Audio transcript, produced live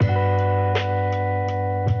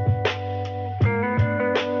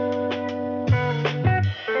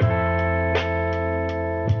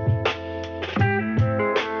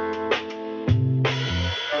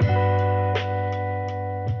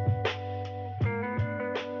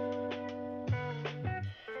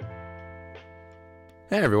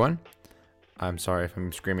Hey everyone. I'm sorry if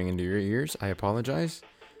I'm screaming into your ears. I apologize.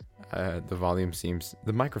 The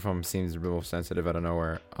microphone seems a little sensitive out of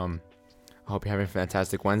nowhere. I hope you're having a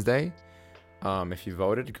fantastic Wednesday. If you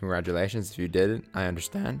voted, congratulations. If you didn't, I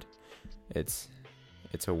understand. It's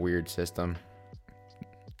a weird system.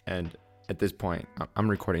 And at this point,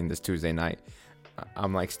 I'm recording this Tuesday night.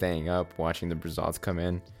 I'm like staying up, watching the results come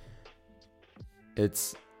in. I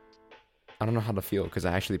don't know how to feel because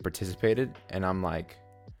I actually participated, and I'm like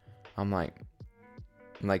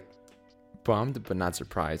bummed but not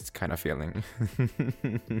surprised kind of feeling.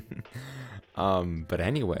 But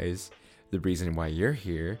anyways, the reason why you're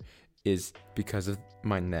here is because of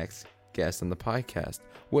my next guest on the podcast,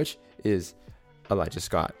 which is Elijah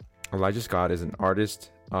Scott. Elijah Scott is an artist.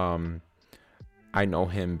 I know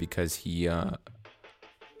him because he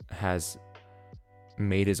has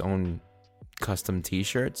made his own custom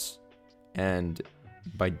t-shirts, and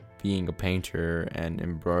by being a painter and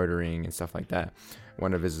embroidering and stuff like that,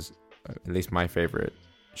 one of his, at least my favorite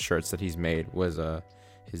shirts that he's made was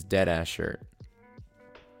his dead ass shirt,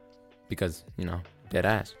 because dead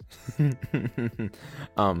ass.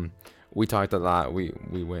 We talked a lot. We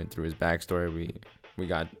went through his backstory. We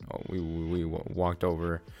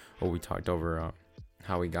talked over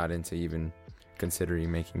how he got into even considering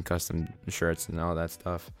making custom shirts and all that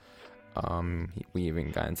stuff. We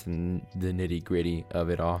even got into the nitty gritty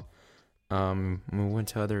of it all. We went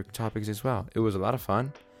to other topics as well. It was a lot of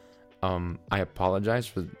fun. I apologize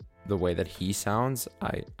for the way that he sounds.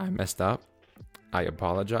 I messed up. I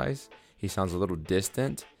apologize. He sounds a little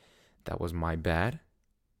distant. That was my bad.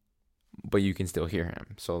 But you can still hear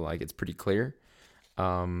him. So it's pretty clear.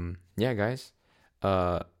 Yeah, guys.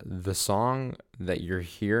 The song that you're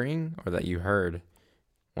hearing, or that you heard,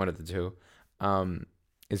 one of the two,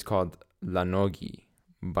 is called La Nogi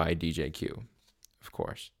by DJ Q. Of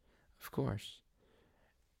course.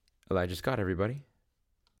 Elijah Scott, everybody.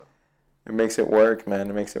 It makes it work, man.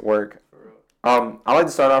 It makes it work. I'd like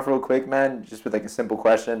to start off real quick, man, just with a simple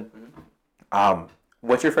question.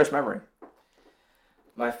 What's your first memory?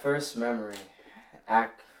 My first memory,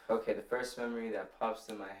 the first memory that pops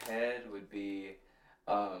in my head would be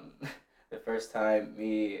the first time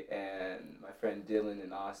me and my friend Dylan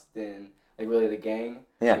in Austin, really the gang.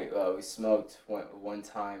 Yeah. We smoked one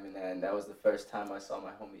time, and then that was the first time I saw my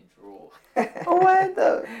homie drool. What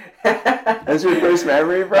the? That's your first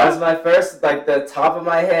memory, bro? That was my first, the top of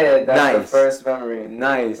my head. That's Nice. The first memory.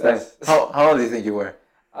 Nice. How old do you think you were?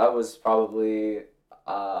 I was probably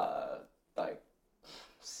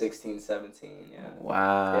 16, 17, yeah.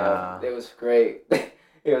 Wow. Yeah, it was great.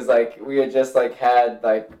 It was we had just had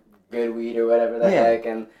good weed or whatever the heck,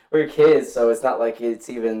 and we're kids, so it's not it's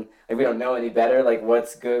even we don't know any better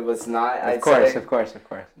what's good, what's not. Of course.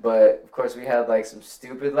 But of course we had some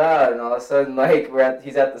stupid loud, and all of a sudden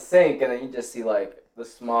he's at the sink, and then you just see the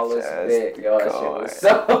smallest bit. Yo, that shit was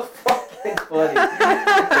so fucking funny.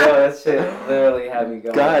 Yo, that shit literally had me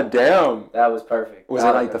going. God damn. That was perfect. Was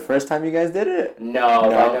it the first time you guys did it? No,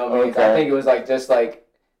 by no means. Okay. I think it was just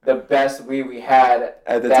the best weed we had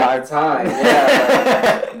at the time.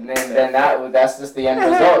 Yeah. And then that's just the end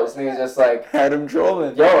result. This nigga's just had him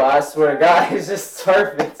trolling. Yo, I swear to God, it's just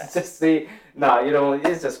perfect. It's just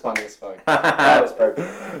it's just funny as fuck. That was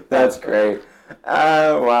perfect. That's great.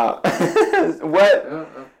 Wow.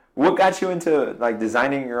 What got you into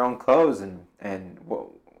designing your own clothes, and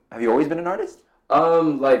have you always been an artist?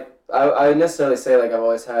 I necessarily say I've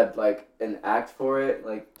always had an act for it,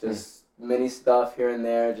 just mini stuff here and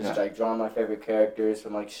there, just drawing my favorite characters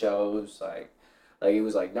from shows, it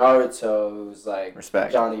was Naruto, it was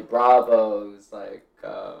Respect. Johnny Bravo, it was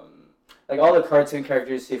all the cartoon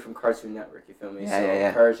characters you see from Cartoon Network, you feel me?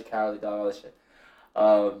 Yeah. Courage the Cowardly Dog, all that shit.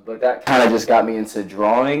 But that kind of just got me into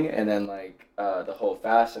drawing, and then the whole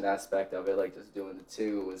fashion aspect of it, just doing the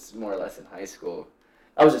two, was more or less in high school.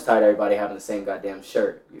 I was just tired of everybody having the same goddamn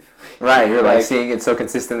shirt. Right, you're seeing it so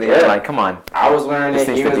consistently. Yeah. You're come on. I was wearing it,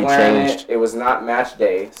 he was wearing it. It was not match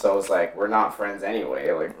day, so it was we're not friends anyway.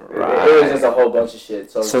 Right. It was just a whole bunch of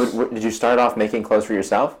shit. So did you start off making clothes for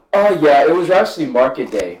yourself? Oh, yeah, it was actually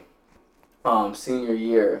market day. Senior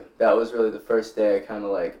year. That was really the first day I kind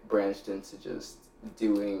of branched into just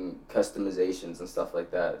doing customizations and stuff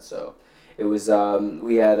like that. So it was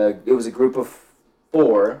it was a group of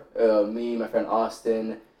 4, me, my friend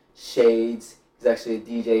Austin, Shades, he's actually a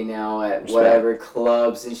DJ now at whatever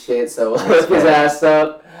clubs and shit, so hook his ass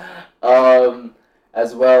up,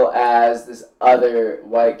 as well as this other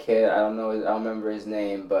white kid, I don't remember his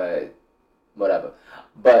name, but whatever.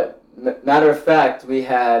 But matter of fact, we just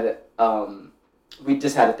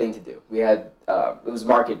had a thing to do. We had, it was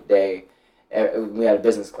market day, We had a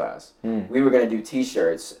business class. We were gonna do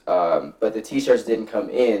T-shirts, but the T-shirts didn't come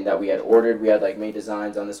in that we had ordered. We had like made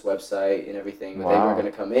designs on this website and everything, but they weren't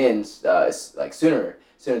gonna come in like sooner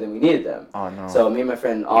than we needed them. Oh no. So me and my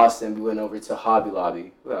friend Austin, we went over to Hobby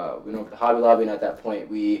Lobby. We went over to Hobby Lobby, and at that point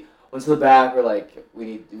we went to the back. We're like,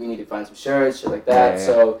 we need to find some shirts, shit like that. Yeah.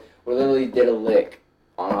 So we literally did a lick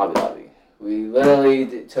on Hobby Lobby. We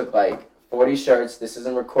literally took like 40 shirts. This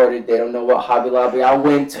isn't recorded. They don't know what Hobby Lobby I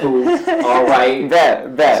went to. All right.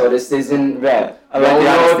 Bet. So this isn't. Bet. I don't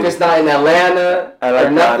know if it's not in Atlanta or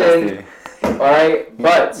nothing. All right.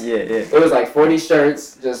 But it was like 40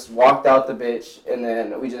 shirts. Just walked out the bitch, and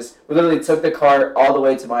then we literally took the cart all the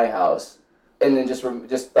way to my house, and then just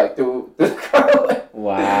like threw the cart away.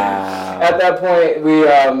 Wow. At that point,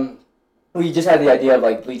 we just had the idea of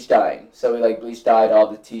like bleach dyeing, so we like bleach dyed all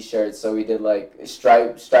the T-shirts. So we did like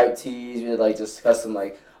stripe tees. We did like just custom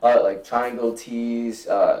like triangle tees.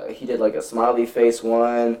 He did like a smiley face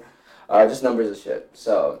one, just numbers of shit.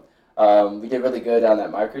 So we did really good on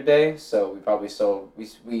that marker day. So we probably sold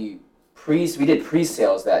we did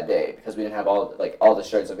pre-sales that day because we didn't have all the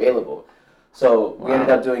shirts available. So we ended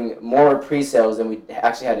up doing more pre-sales than we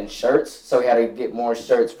actually had in shirts. So we had to get more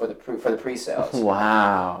shirts for the pre-sales.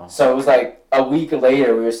 Wow. So it was like a week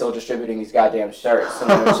later, we were still distributing these goddamn shirts,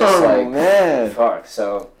 and it was just like, man, fuck.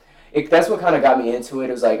 So that's what kind of got me into it.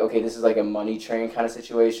 It was like, okay, this is like a money train kind of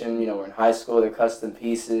situation. You know, we're in high school, they're custom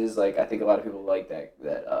pieces. Like I think a lot of people like that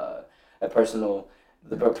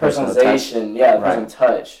personalization, personal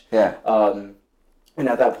touch. Yeah. And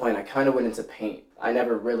at that point, I kind of went into paint. I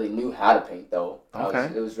never really knew how to paint, though.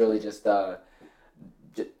 Okay. It was really just trial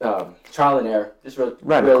and error. Just really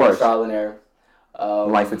trial and error.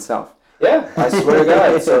 Life itself. Yeah, I swear to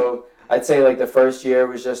God. So I'd say like the first year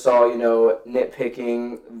was just all,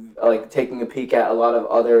 nitpicking, like taking a peek at a lot of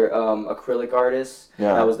other acrylic artists.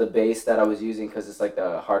 Yeah. That was the base that I was using because it's like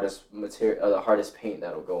the hardest material, the hardest paint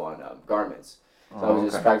that'll go on garments. So I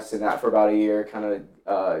was just practicing that for about a year, kind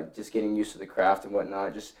of just getting used to the craft and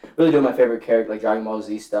whatnot. Just really doing my favorite character, like Dragon Ball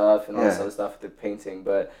Z stuff and all this other stuff with the painting.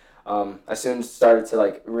 But I soon started to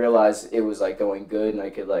like realize it was like going good and I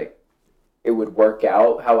could like, it would work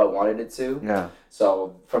out how I wanted it to. Yeah.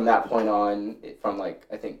 So from that point on, from like,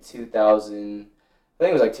 I think it was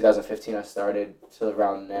like 2015 I started to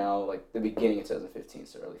around now, like the beginning of 2015,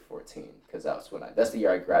 so early 14, because that's the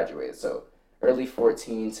year I graduated. So early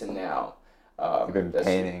 14 to now. You've been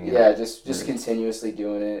painting. Yeah, just continuously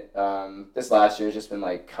doing it. This last year has just been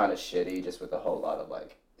like kind of shitty, just with a whole lot of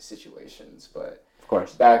like situations. But of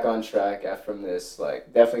course, back on track from this.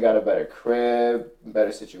 Like definitely got a better crib,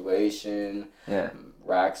 better situation. Yeah.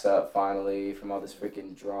 Racks up finally from all this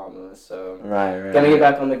freaking drama. So right. Gonna get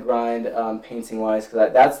back on the grind, painting wise,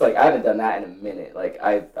 because that's like I haven't done that in a minute. Like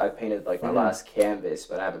I painted like my last canvas,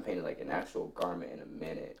 but I haven't painted like an actual garment in a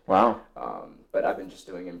minute. Wow. But I've been just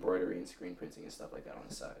doing embroidery and screen printing and stuff like that on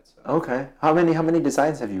the side. So. Okay. How many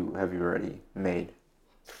designs have you already made?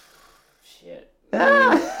 Shit.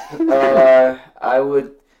 I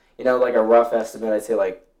would, like a rough estimate, I'd say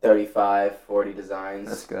like 35, 40 designs.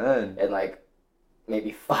 That's good. And like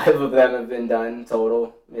maybe 5 of them have been done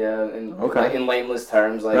total. Yeah, and like, in nameless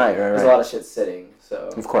terms, like there's a lot of shit sitting. So.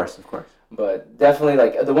 Of course. But definitely,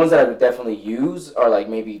 like the ones that I would definitely use are like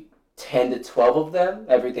maybe 10 to 12 of them.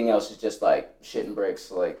 Everything else is just like shit and bricks.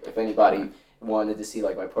 Like if anybody wanted to see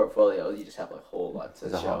like my portfolio, you just have a whole lot to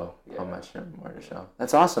show. How much more to show?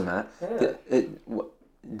 That's awesome, man. Yeah.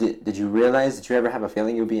 Did you realize? Did you ever have a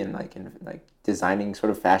feeling you'd be in designing sort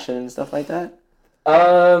of fashion and stuff like that?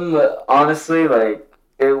 Honestly, like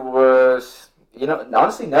it was.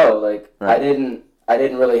 Honestly, no. Like I didn't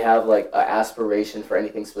really have like an aspiration for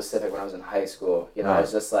anything specific when I was in high school. I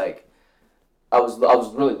was just like. I was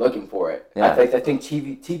really looking for it. Yeah. I think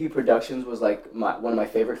TV productions was like one of my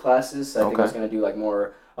favorite classes. So I think I was gonna do like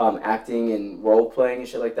more acting and role playing and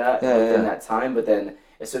shit like that within that time. But then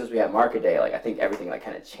as soon as we had market day, like I think everything like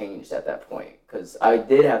kind of changed at that point because I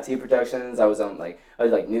did have TV productions. I was on like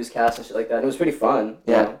newscasts and shit like that. And it was pretty fun.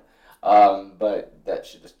 Yeah. But that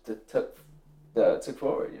shit just took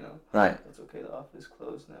forward. Right. It's okay. The office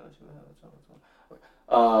closed now.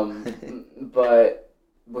 But.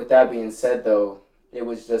 With that being said, though, it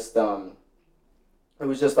was just like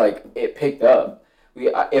it picked up.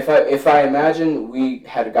 If I imagine we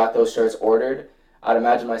had got those shirts ordered, I'd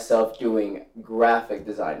imagine myself doing graphic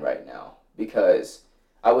design right now because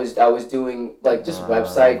I was doing like just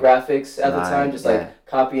website graphics at the time, just like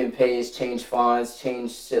copy and paste, change fonts,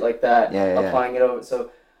 change shit like that, applying it over. So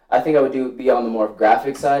I think I would be on the more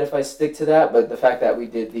graphic side if I stick to that. But the fact that we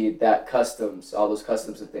did all those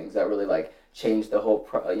customs and things that really like changed the whole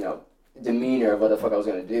demeanor of what the fuck I was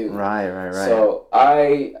gonna do. Right. So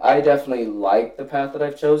I definitely like the path that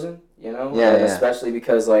I've chosen. You know, Yeah, yeah. Especially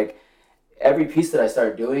because like every piece that I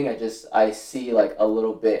start doing, I see like a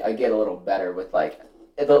little bit. I get a little better with like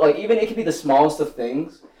even it could be the smallest of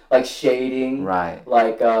things, like shading, Right.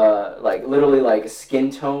 like literally like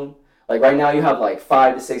skin tone. Like right now you have like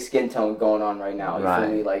 5 to 6 skin tone going on right now. You Right.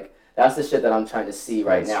 feel me? Like that's the shit that I'm trying to see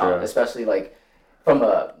right That's now, true. especially like from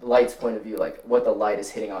a light's point of view, like what the light is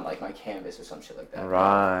hitting on like my canvas or some shit like that.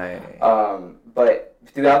 Right. But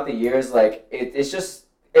throughout the years, like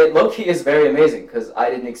it low key is very amazing because I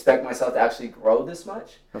didn't expect myself to actually grow this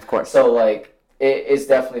much. Of course. So like it's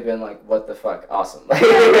definitely been like what the fuck awesome. Like,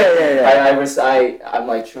 yeah. I'm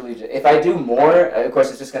like truly if I do more, of course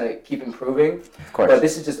it's just gonna keep improving. Of course. But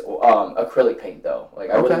this is just acrylic paint though. Like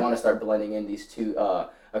I really Okay. want to start blending in these two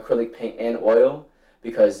acrylic paint and oil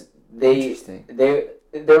because Interesting.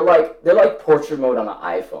 they're like portrait mode on an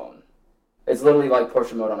iPhone. It's literally like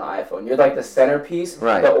portrait mode on an iPhone. You're like the centerpiece.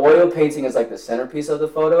 Right. The oil painting is like the centerpiece of the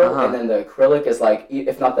photo, Uh-huh. and then the acrylic is like,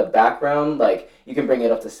 if not the background, like you can bring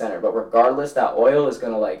it up to center. But regardless, that oil is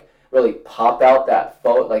gonna like really pop out that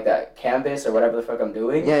photo, like that canvas or whatever the fuck I'm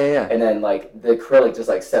doing. Yeah. And then like the acrylic just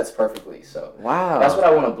like sets perfectly. So Wow. that's what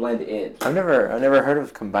I want to blend in. I've never heard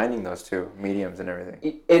of combining those two mediums and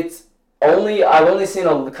everything. I've only seen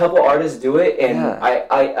a couple artists do it, and Yeah.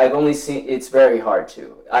 I've only seen it's very hard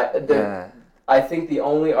to. Yeah. I think the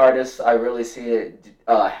only artist I really see it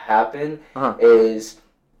happen Uh-huh. is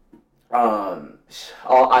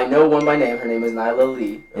I know one by name. Her name is Nyla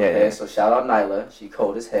Lee. Okay, Yeah. so shout out Nyla. She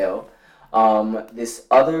cold as hell. This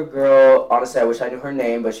other girl, honestly, I wish I knew her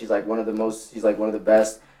name, but she's like one of the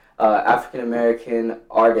best African American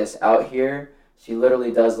artists out here. She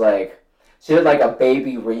literally does she did like a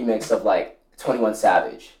baby remix of like 21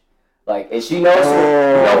 Savage. Like, and she knows you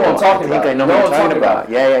know who I'm talking about. I think I know You what you're talking about.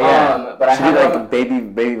 Yeah. But I she did have like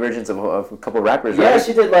baby versions of a couple rappers, yeah, right?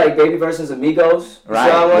 she did like baby versions of Migos. Right.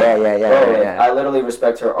 Yeah. I literally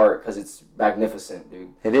respect her art because it's magnificent, dude.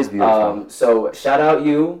 It is beautiful. So shout out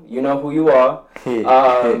you. You know who you are.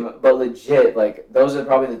 But legit, like those are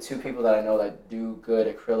probably the two people that I know that do good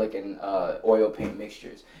acrylic and oil paint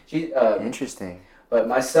mixtures. Interesting. But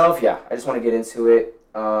myself, yeah, I just want to get into it.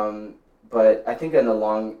 But I think in the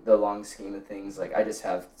long scheme of things, like I just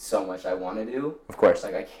have so much I want to do. Of course.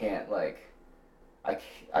 Like I can't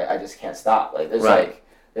I just can't stop. Like there's Right.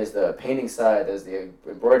 there's the painting side, there's the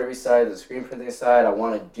embroidery side, there's the screen printing side. I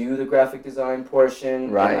want to do the graphic design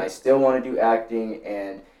portion, Right. and I still want to do acting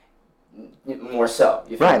and more so.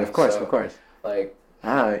 You feel Right. me? Of course. So, Of course. Like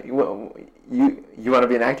You want to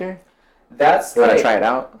be an actor? that's You want to like try it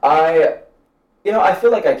out? I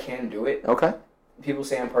feel like I can do it. Okay. People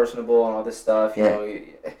say I'm personable and all this stuff. You Yeah. know,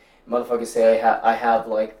 motherfuckers say I have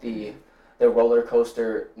like the roller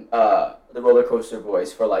coaster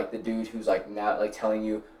voice for like the dude who's like now like telling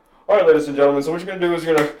you, all right, ladies and gentlemen, so what you're gonna do is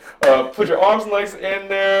you're gonna put your arms and legs in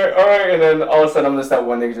there, all right, and then all of a sudden I'm just that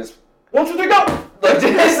one nigga just 1, 2, 3, go. Like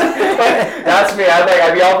this, that's me.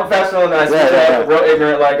 I'd be all professional and then I switch up, real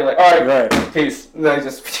ignorant, like all right, peace, and then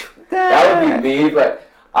just that would be me, but.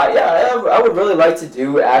 I would really like to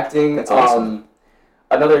do acting. That's awesome.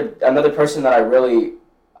 Another person that I really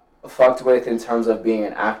fucked with in terms of being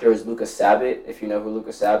an actor is Lucas Sabat. If you know who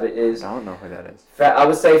Lucas Sabat is, I don't know who that is. I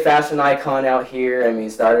would say fashion icon out here. I mean,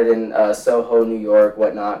 started in Soho, New York,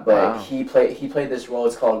 whatnot. But Wow. he played this role.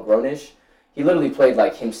 It's called Grownish. He literally played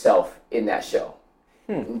like himself in that show.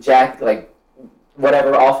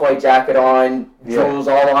 Whatever off-white jacket on, jewels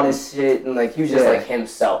all on his shit, and like he was just like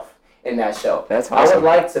himself in that show. That's I awesome. would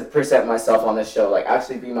like to present myself on this show, like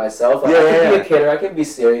actually be myself. Like, Yeah, I can be yeah. a kid, or I can be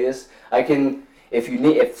serious. I can,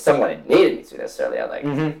 if someone needed me to necessarily,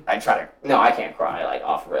 I try to. No, I can't cry like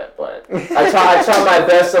off rip, but I try my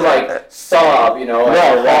best to like sob, like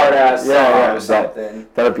a hard ass sob or something.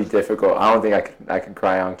 That'd be difficult. I don't think I could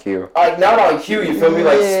cry on cue. Like not on cue, you feel me?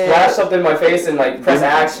 Like splash something in my face and like press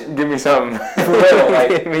action. Give me something. For real, like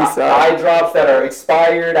Give me something. eye drops that are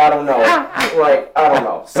expired. I don't know, like I don't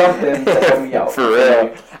know, something to help me out. For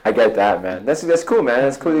real, I get that, man. That's cool, man.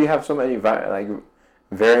 That's cool that you have so many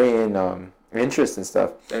varying interests and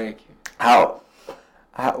stuff. Thank you.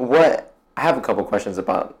 What? I have a couple questions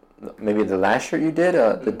about maybe the last shirt you did,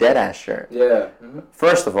 the Deadass shirt. Yeah.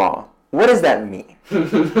 First of all, what does that mean?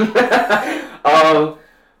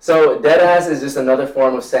 So deadass is just another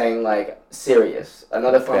form of saying like serious.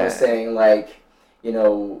 Another form of Okay. saying like,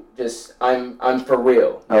 just I'm for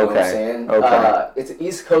real. You know what I'm Okay. saying? Okay. It's an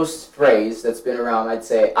East Coast phrase that's been around. I'd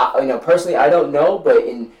say, personally, I don't know, but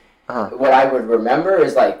in what I would remember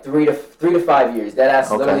is like 3 to 5 years. Deadass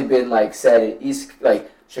has Okay. literally been like said in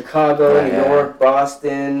Chicago, Yeah, New yeah. York,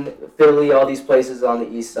 Boston, Philly, all these places on the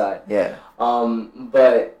east side. Yeah.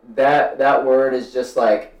 But that word is just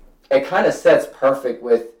like, it kind of sets perfect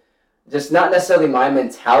with just not necessarily my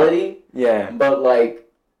mentality, Yeah. but like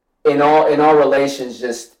in all relations,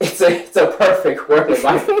 just it's a perfect word in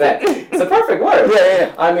my defense. It's a perfect word.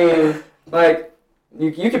 Yeah. I mean, like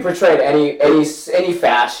you can portray it any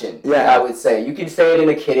fashion. Yeah. I would say you can say it in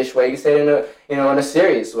a kiddish way. You can say it in a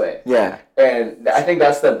serious way. Yeah. And I think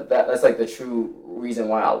that's like the true reason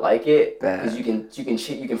why I like it, because Yeah.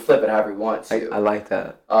 you can flip it however you want I to. like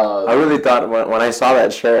that. I really thought when I saw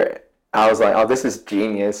that shirt, I was like, oh, this is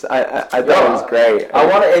genius. I thought it was great. I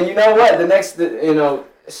want to, and you know what? The next,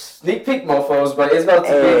 sneak peek, mofos, but it's about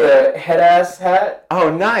to be the head ass hat. Oh,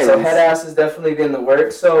 nice. So head ass is definitely in the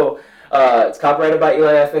works. So it's copyrighted by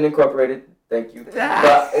Eli FN Incorporated. Thank you.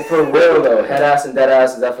 But for real though, head ass and dead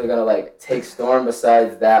ass is definitely gonna like take storm.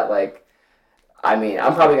 Besides that, like, I mean,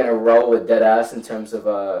 I'm probably gonna roll with dead ass in terms of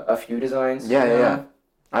a few designs. Yeah.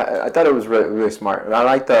 I thought it was really, really smart. I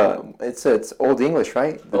like it's Old English,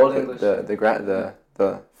 right? Old English. The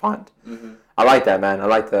font. Mm-hmm. I like that, man. I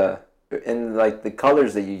like the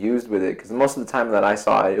colors that you used with it, because most of the time that I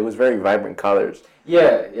saw it, it was very vibrant colors.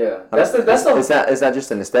 Yeah. That's the. Is that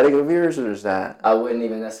just an aesthetic of yours, or is that? I wouldn't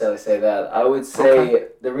even necessarily say that. I would say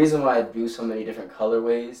the reason why I do so many different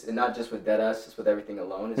colorways, and not just with Deadass, just with everything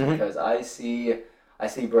alone, is because I see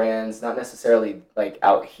brands not necessarily like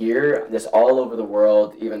out here, just all over the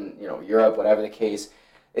world, even Europe, whatever the case.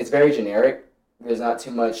 It's very generic. There's not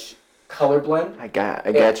too much color blend. I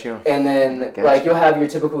get you. And then like you'll have your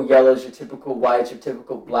typical yellows, your typical whites, your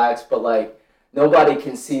typical blacks, but like nobody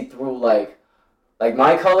can see through like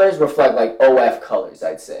my colors reflect like OF colors,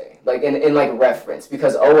 I'd say, like in like reference,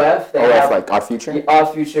 because OF have like Odd Future.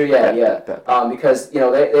 Odd Future, yeah. Because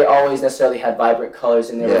they always necessarily had vibrant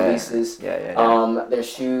colors in their releases. Yeah. Their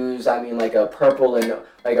shoes, I mean, like a purple and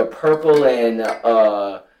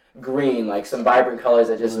green, like some vibrant colors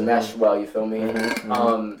that just mesh well. You feel me?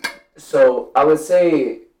 So I would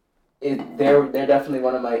say they're definitely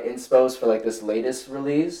one of my inspos for like this latest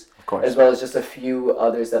release, of course, as well as just a few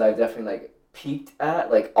others that I've definitely like peaked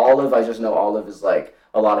at. Like olive, I just know olive is like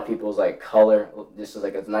a lot of people's like color. This is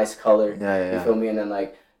like a nice color. Yeah. You feel me? And then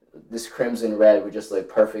like this crimson red would just like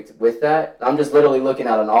perfect with that. I'm just literally looking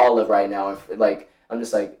at an olive right now, and like I'm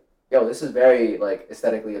just like, yo, this is very like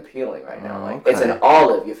aesthetically appealing right now. Like it's an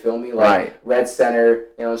olive. You feel me? Like red center.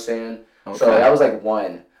 You know what I'm saying? Okay. So that was like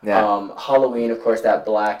one. Yeah. Halloween, of course, that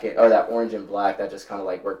black or that orange and black, that just kind of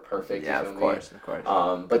like worked perfect. Yeah, of course.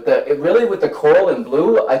 But really with the coral and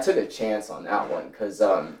blue, I took a chance on that one because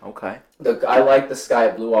I like the sky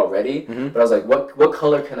blue already, but I was like, what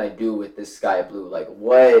color can I do with this sky blue? Like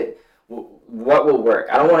what will work?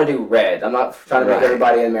 I don't want to do red. I'm not trying to make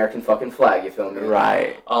everybody an American fucking flag. You feel me?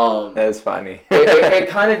 Right. That's funny. it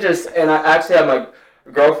kind of just, and I actually had my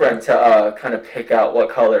girlfriend to kind of pick out what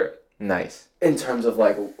color. Nice. In terms of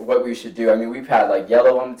like what we should do. I mean, we've had like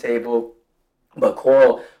yellow on the table, but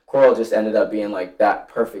coral just ended up being like that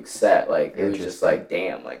perfect set. Like it was just like,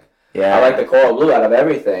 damn, like I like the coral blue out of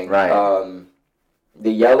everything. Right.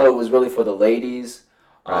 The yellow was really for the ladies.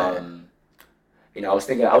 Right. I was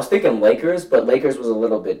thinking Lakers, but Lakers was a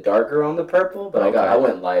little bit darker on the purple, but I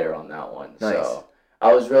went lighter on that one. Nice. So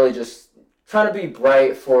I was really just trying to be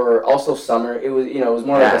bright for also summer. It was it was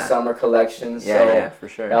more like a summer collection. So for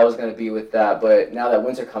sure. That was gonna be with that. But now that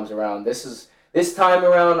winter comes around, this time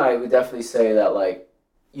around, I would definitely say that like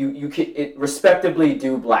you can respectably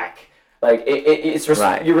do black. Like it's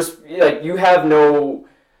you have no.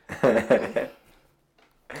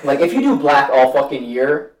 Like if you do black all fucking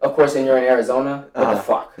year, of course, and you're in Arizona, what the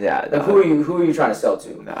fuck? Yeah. Like who are you trying to sell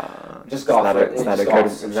to? No. Just golf. It's not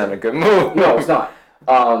a good move. No, it's not.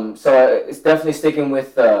 So it's definitely sticking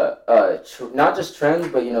with not just trends,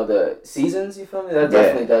 but the seasons. You feel me? That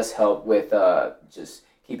definitely does help with just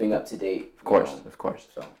keeping up to date. Of course.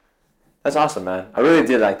 So that's awesome, man. I really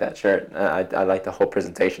did like that shirt. I like the whole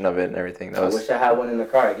presentation of it and everything. I wish I had one in the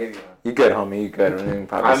car. I give you one. You good, homie? You good? We can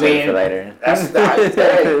probably save it for later. I'm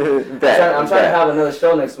trying to have another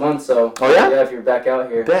show next month. So yeah, if you're back out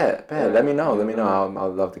here, bet. Let me know.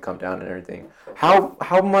 I'll love to come down and everything. How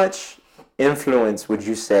much influence would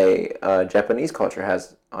you say Japanese culture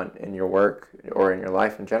has in your work or in your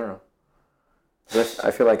life in general?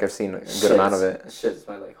 I feel like I've seen a good amount of it. Shit's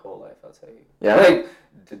my like whole life, I'll tell you. Yeah. Like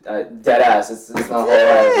dead ass. It's my whole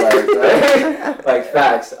life. Like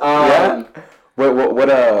facts. Yeah.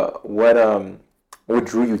 What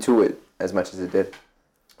drew you to it as much as it did?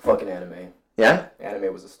 Fucking anime. Yeah?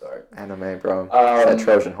 Anime was a start. Anime, bro. It's that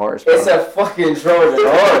Trojan horse, bro. It's a fucking Trojan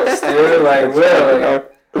horse, dude. Like, really.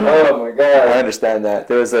 Oh my I god. understand that.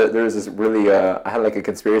 There was this really I had like a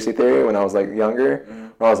conspiracy theory when I was like younger.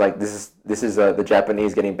 Where I was like, this is the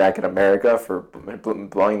Japanese getting back at America for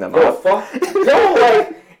blowing them Yo, up. fuck. Yo,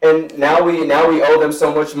 like, and now we owe them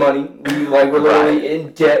so much money. We're literally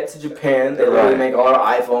in debt to Japan. They literally Right. make all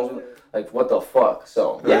our iPhones. Like, what the fuck?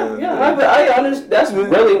 So yeah, Uh, I understand. That's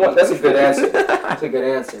really one. That's a good answer. That's a good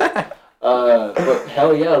answer. But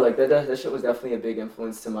hell yeah, like that shit was definitely a big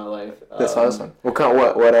influence to my life. That's awesome. What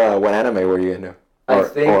anime were you into? I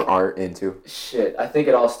think or are into? shit. I think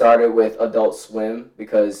it all started with Adult Swim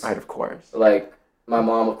because Right, of course. like my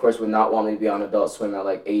mom, of course, would not want me to be on Adult Swim at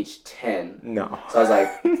like age 10. No. So I was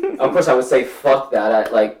like, of course, I would say fuck that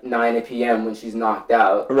at like 9 p.m. when she's knocked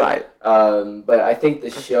out. Right. But I think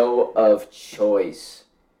the show of choice,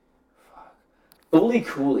 Fooly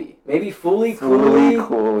Cooley, maybe Fooly Cooley,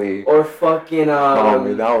 Cooley. or fucking Oh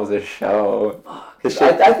man, that was a show. The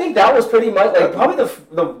shit- I think that was pretty much like probably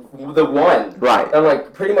the one Right. that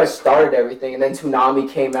like pretty much started everything, and then Toonami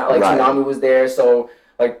came out. Like Right. Toonami was there, so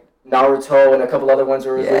like Naruto and a couple other ones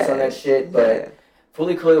were released on that shit. But Yeah.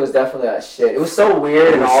 Fooly Cooley was definitely that shit. It was so weird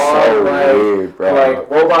It and was all so like, weird, bro.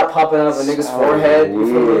 like robot popping out of a nigga's So forehead. You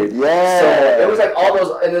feel me? weird. Yeah. So it was like all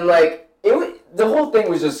those, and then like it was, the whole thing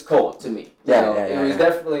was just cool to me. You Yeah, know? yeah, It yeah, was yeah.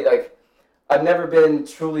 definitely like I've never been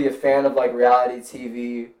truly a fan of like reality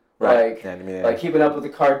TV. Right. Like, Yeah, I mean, like keeping up with the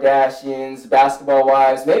Kardashians, Basketball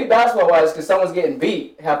Wives, maybe Basketball Wives because someone's getting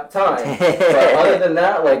beat half the time. But other than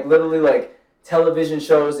that, like literally like television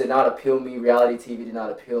shows did not appeal me. Reality TV did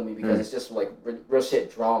not appeal me because it's just like real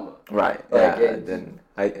shit drama. right. like, Yeah. it- Then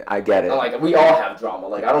I get it. Like we all have drama.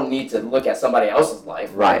 Like I don't need to look at somebody else's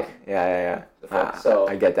life. Right. Like, Yeah. the fuck? So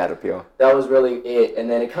I get that appeal. that was really it, and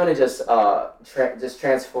then it kind of just just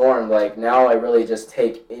transformed. Like now I really just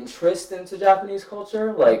take interest into Japanese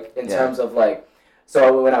culture. Like in Yeah. terms of like,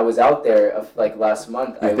 so when I was out there of like last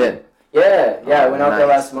month, You've been. Yeah, I Oh, went out there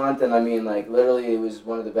nice. last month, and I mean, like, literally, it was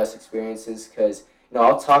one of the best experiences, because, you know,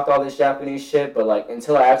 I'll talk all this Japanese shit, but, like,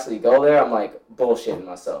 until I actually go there, I'm, like, bullshitting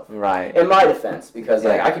myself. Right. In my defense, because,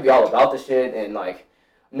 like, Yeah. I could be all about the shit and, like,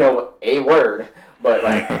 know a word, but,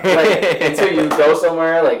 like until you go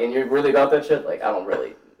somewhere, like, and you're really about that shit, like, I don't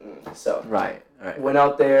really, so. Right. Went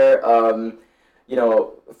out there, you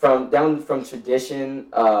know, from tradition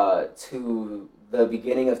to the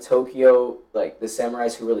beginning of Tokyo, like the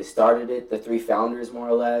samurais who really started it, the three founders more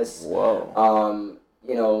or less. Whoa.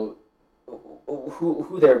 You know,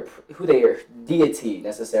 who their deity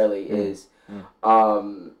necessarily is.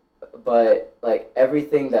 But like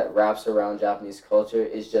everything that wraps around Japanese culture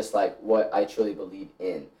is just like what I truly believe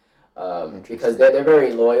in. Because they're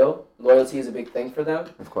very loyal. Loyalty is a big thing for them.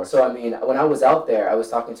 Of course. So I mean, when I was out there, I was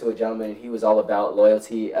talking to a gentleman, and he was all about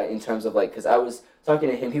loyalty in terms of like, because I was talking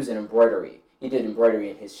to him, he was in embroidery. He did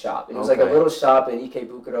embroidery in his shop, and it was like a Okay. little shop in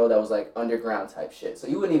Ikebukuro that was like underground type shit. So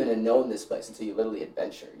you wouldn't even have known this place until you literally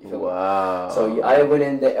adventure. You feel me? Wow. So I went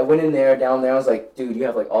in there, down there. I was like, dude, you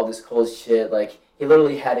have like all this cool shit. Like he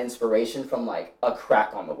literally had inspiration from like a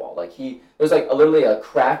crack on the wall. Like there was like literally a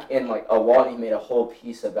crack in like a wall, and he made a whole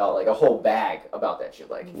piece about like a whole bag about that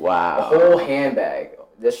shit. Like Wow. a whole handbag.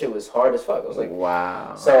 This shit was hard as fuck. I was like,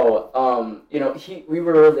 wow. so, you know,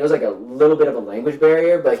 there was like a little bit of a language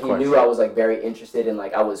barrier, but he course. knew I was like very interested and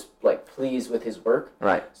like I was like pleased with his work.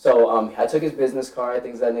 Right. So, I took his business card,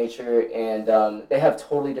 things of that nature, and they have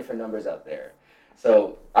totally different numbers out there.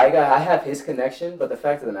 So I have his connection, but the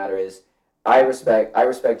fact of the matter is, I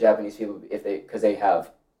respect Japanese people because they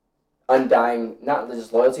have undying, not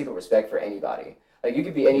just loyalty, but respect for anybody. Like you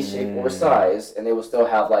could be any shape or size, and they will still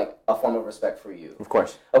have like a form of respect for you. Of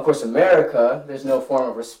course. Of course, America, there's no form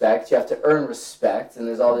of respect. You have to earn respect, and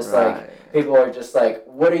there's all this Right. like people are just like,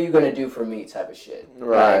 "What are you gonna do for me?" type of shit.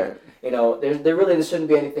 Right. Like, you know, there really shouldn't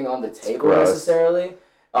be anything on the table gross. necessarily.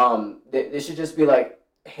 They should just be like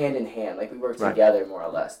hand in hand, like we work Right. together more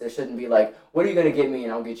or less. There shouldn't be like, "What are you gonna get me?"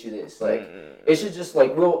 and I'll get you this. Like it should just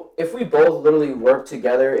like if we both literally work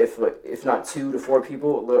together, if not 2 to 4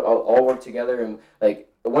 people all work together, and like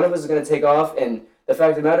one of us is gonna take off, and the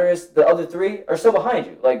fact of the matter is the other 3 are still behind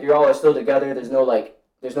you. Like you all are still together. There's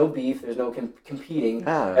no beef. There's no competing.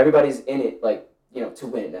 Ah. Everybody's in it, like you know, to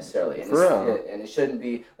win it necessarily. And For real. and it shouldn't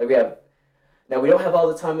be like we don't have all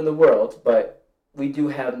the time in the world, but we do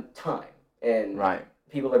have time, and Right.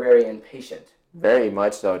 people are very impatient. Very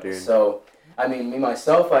much so, dude. So, I mean, me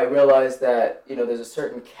myself, I realized that, you know, there's a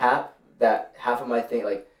certain cap that half of my thing,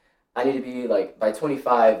 like, I need to be, like, by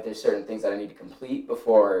 25, there's certain things that I need to complete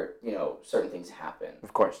before, you know, certain things happen.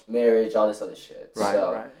 Of course. Marriage, all this other shit. Right.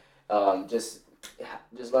 So, Right. just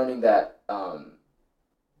learning that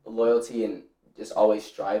loyalty and just always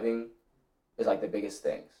striving is, like, the biggest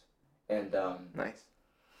things. And, Nice.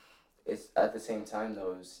 it's at the same time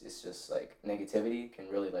though, it's just like negativity can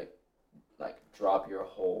really like drop your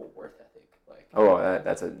whole worth ethic. Like, Oh,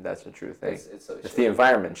 that's a true thing. it's so If shit. the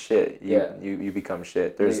environment shit, Yeah. you become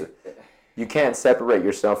shit. You can't separate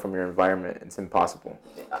yourself from your environment. It's impossible.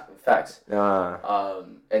 Facts. Uh,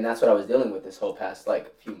 And that's what I was dealing with this whole past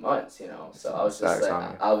like few months, you know. So I was just Facts, like,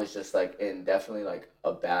 homie. I was just like in definitely like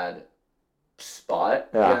a bad spot,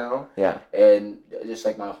 Yeah. you know. yeah. And just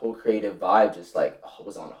like my whole creative vibe just like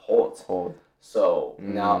was on hold. Hold. So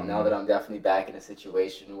now Mm. that I'm definitely back in a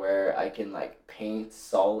situation where I can like paint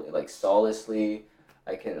solidly,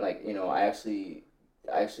 I can like, you know, I actually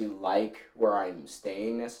like where I'm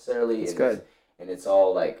staying necessarily. It's and good. and it's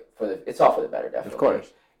all like it's all for the better, definitely. Of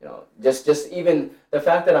course. You know, just even the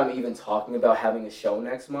fact that I'm even talking about having a show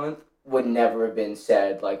next month would never have been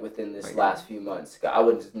said like within this Like, last few months. I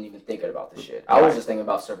wasn't even thinking about the shit. I was Right. just thinking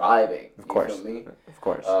about surviving. Of course. You feel me? Of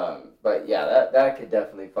course. But yeah, that could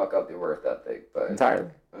definitely fuck up your work ethic. But Entirely.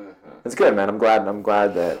 uh It's good, man. I'm glad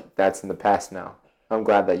that that's in the past now. I'm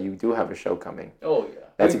glad that you do have a show coming. oh yeah,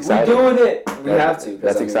 That's exciting. We're doing it. We That- have to. 'Cause,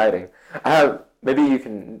 That's I mean, exciting. Maybe you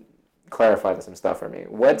can clarify some stuff for me.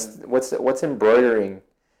 What's embroidering?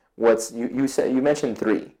 You said you mentioned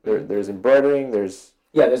three. There's embroidering. There's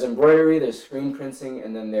Yeah, there's embroidery, there's screen printing,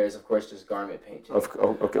 and then there's of course just garment painting.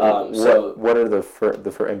 okay. So- what are the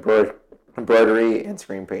embroidery and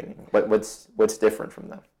screen painting? What's different from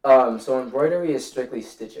them? So embroidery is strictly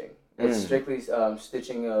stitching. It's strictly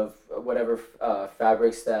stitching of whatever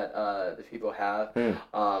fabrics that the people have.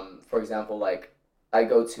 For example, like I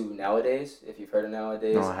go to Nowadays. If you've heard of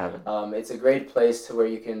Nowadays, No, I haven't. it's a great place to where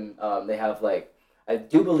you can. They have like I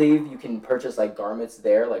do believe you can purchase like garments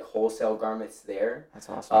there, like wholesale garments there, That's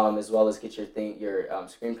awesome. as well as get your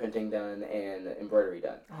screen printing done and embroidery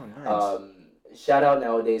done. Oh, nice. Shout out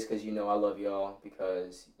Nowadays because you know I love y'all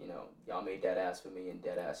because you know y'all made that ass for me and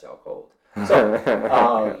dead ass y'all cold. So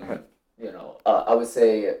you know I would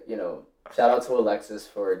say you know shout out to Alexis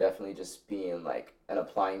for definitely just being like an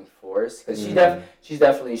applying force because she's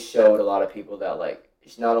definitely showed a lot of people that like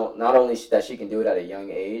she's not only that she can do it at a young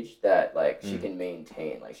age that like she can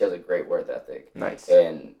maintain like she has a great work ethic Nice.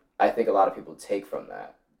 and I think a lot of people take from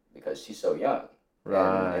that because she's so young.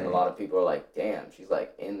 Right. And a lot of people are like, damn, she's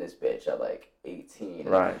like in this bitch at like 18.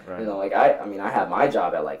 Right. You know, like I mean, I had my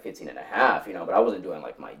job at like 15 and a half, you know, but I wasn't doing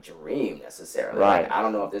like my dream necessarily. Right. Like, I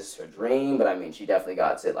don't know if this is her dream, but I mean, she definitely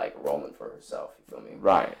got it like rolling for herself. You feel me?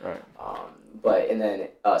 Right. And then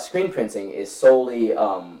screen printing is solely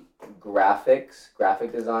graphic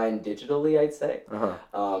design digitally, I'd say.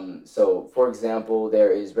 So for example,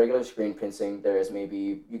 there is regular screen printing. There is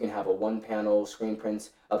maybe you can have a 1-panel screen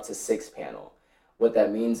print up to 6-panel. What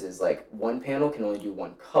that means is like 1 panel can only do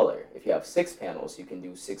 1 color. If you have 6 panels, you can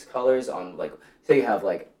do 6 colors on like say you have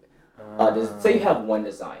like say you have one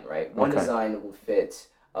design, right? One Okay. design will fit.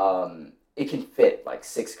 It can fit like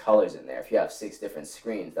 6 colors in there. If you have 6 different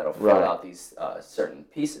screens, that'll fill Right. out these certain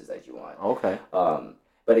pieces that you want. Okay.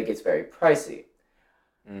 But it gets very pricey.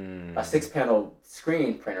 Mm. A 6-panel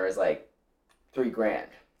screen printer is like $3,000.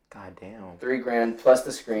 God damn. $3,000 plus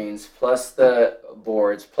the screens, plus the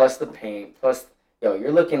boards, plus the paint, plus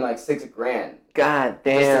you're looking like $6,000. God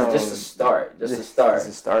damn. Just to start. Just to start. Just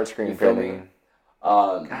to start screen You feel me? printing.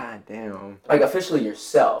 Um, God damn. like officially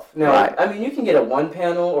yourself. Now, Right. I mean, you can get a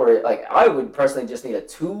 1-panel, or like I would personally just need a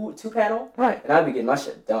two panel, Right. and I'd be getting my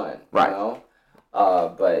shit done. Right. You know,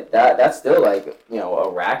 but that's still like a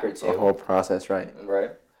rack or two. The whole process, right?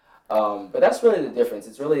 Right. But that's really the difference.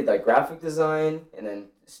 It's really like graphic design and then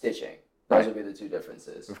stitching. Those Right. would be the two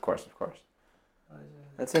differences. Of course.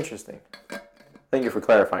 That's interesting. Thank you for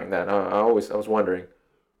clarifying that. I was wondering.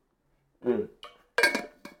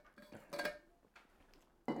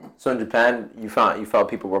 So in Japan, you felt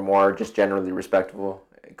people were more just generally respectable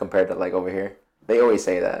compared to like over here. They always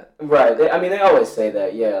say that. Right. They always say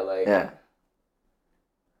that. Yeah. Like. Yeah.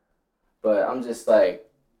 But I'm just like,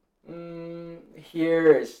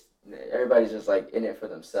 here everybody's just like in it for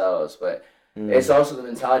themselves. But it's also the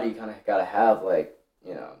mentality you kind of gotta have. Like,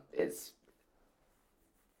 it's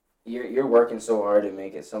you're working so hard to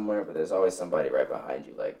make it somewhere, but there's always somebody right behind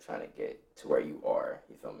you, like trying to get to where you are.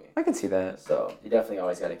 You feel me? I can see that. So you definitely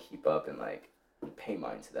always gotta keep up and like pay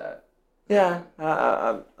mind to that. Yeah.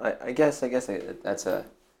 I guess that's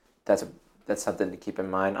something to keep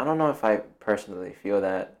in mind. I don't know if I personally feel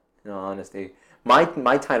that. In all honesty, my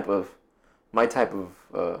type of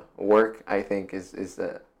work, I think, is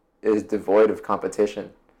devoid of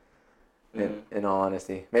competition. In all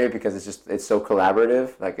honesty, maybe because it's so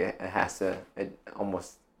collaborative. Like it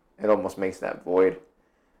almost makes that void,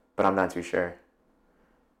 but I'm not too sure.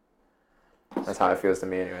 That's how it feels to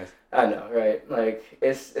me, anyways. I know, right? Like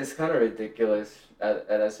it's kind of ridiculous at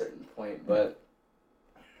a certain point, but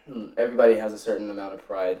everybody has a certain amount of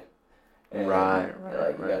pride, and Right,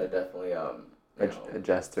 like you right. gotta definitely you know,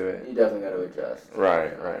 Adjust to it. you definitely gotta adjust.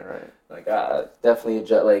 Right, you know? right. Like definitely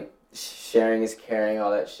adjust. Like sharing is caring,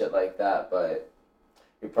 all that shit like that, but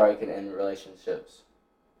you probably can end relationships.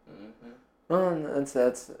 Mm-hmm. Well,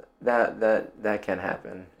 that can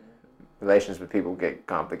happen. Relations with people get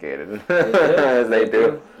complicated as they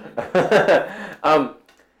do.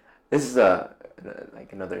 This is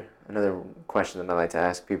like another question that I like to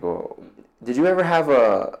ask people. Did you ever have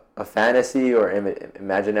a fantasy or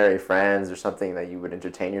imaginary friends or something that you would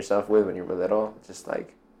entertain yourself with when you were little, just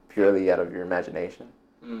like purely out of your imagination?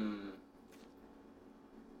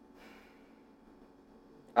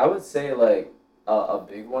 I would say like a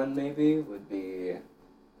big one maybe would be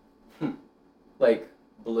like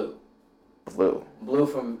Blue. Blue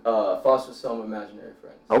from Foster's Home Imaginary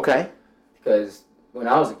Friends. Okay. Because when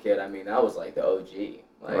I was a kid, I mean, that was like the OG.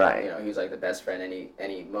 Like, Right. You know, he was like the best friend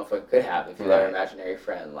any motherfucker could have if you had an imaginary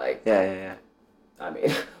friend. Like, Yeah. I mean,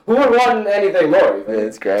 who would want anything more? Even?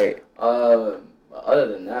 It's great. Other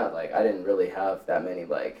than that, like, I didn't really have that many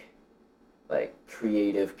like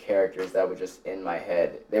creative characters that were just in my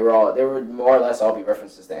head. They were more or less all be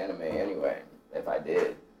references to anime anyway. If I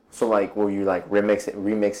did. So like, were you like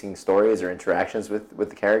remixing stories or interactions with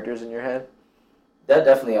the characters in your head? That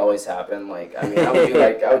definitely always happened. Like, I mean, I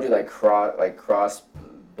would do cross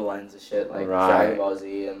blends of shit like Dragon Ball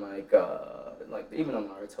Z and like even a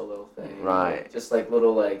Naruto little thing. Right. Like, just like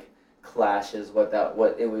little like clashes, what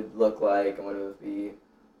it would look like and what it would be.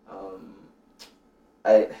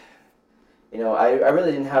 I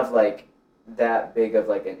really didn't have like that big of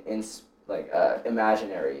like an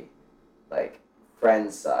imaginary like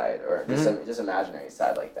friend side or just imaginary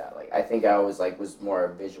side like that. Like I think I always like was more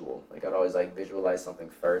visual. Like I'd always like visualize something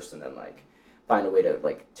first and then like find a way to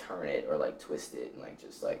like turn it or like twist it and like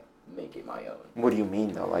just like make it my own. What do you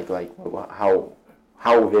mean though? Like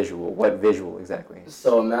how visual? What visual exactly?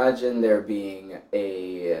 So imagine there being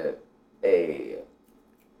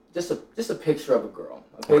just a picture of a girl.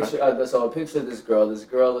 A picture of this girl. This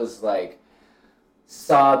girl is like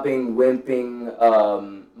sobbing, wimping,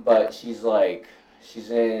 but she's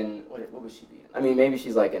in what would she be in? I mean, maybe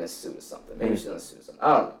she's like in a suit or something. Maybe she's in a suit or something.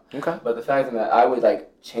 I don't know. Okay. But the fact that I would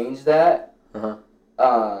like change that, and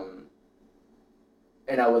I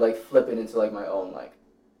would like flip it into like my own like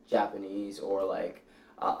Japanese or like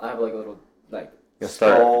I have like a little like. You'll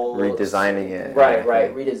start redesigning it. Right,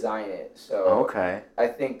 redesign it. So okay. I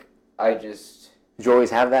think I just. Did you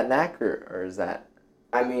always have that knack, or is that?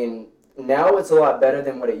 I mean, now it's a lot better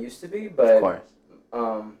than what it used to be, but. Of course.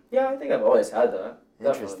 Yeah, I think I've always had that.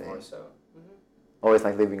 Interesting. Definitely more so. Always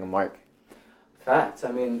like leaving a mark. Facts.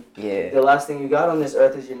 I mean, yeah. The last thing you got on this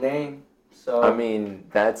earth is your name. So. I mean,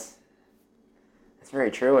 that's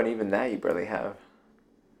very true, and even that you barely have.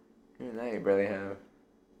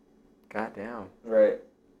 Goddamn. Right.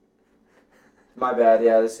 My bad.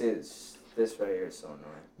 Yeah, this right here is so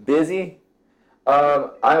annoying. Busy?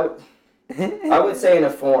 I would say in a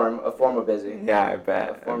form of busy. Yeah, I bet.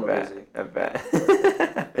 A form of busy. I bet.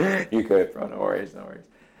 You could, bro. No worries. What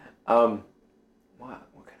can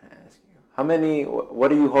I ask you?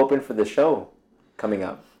 What are you hoping for the show coming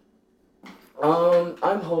up?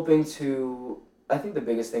 I'm hoping to. I think the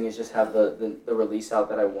biggest thing is just have the release out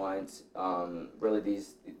that I want. Really,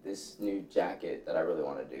 this new jacket that I really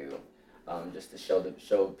want to do, just to show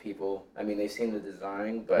people. I mean, they've seen the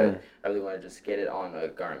design, but I really want to just get it on a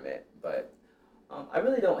garment. But I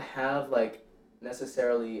really don't have like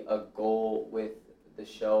necessarily a goal with the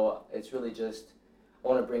show. It's really just I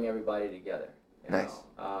want to bring everybody together. You nice.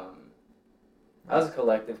 know? As a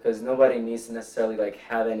collective, because nobody needs to necessarily like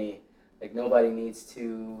have any. Like nobody needs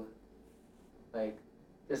to. Like,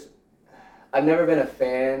 just, I've never been a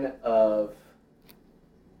fan of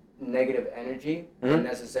negative energy and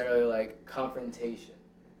necessarily like confrontation.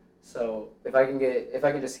 So if I can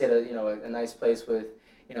just get a nice place with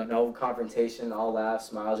no confrontation, all laughs,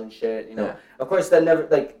 smiles and shit. Of course that never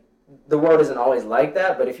like the world isn't always like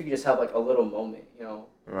that. But if you could just have like a little moment,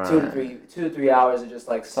 right. 2 to 3 hours of just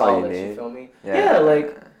like solid. You feel me? Yeah.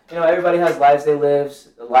 Like. Everybody has lives they live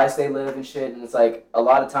and shit, and it's like a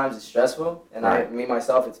lot of times it's stressful, and right.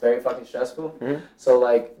 myself, it's very fucking stressful. Mm-hmm. So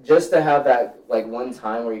like just to have that like one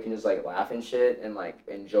time where you can just like laugh and shit and like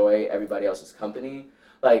enjoy everybody else's company,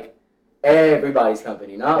 like everybody's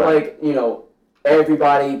company, not right. like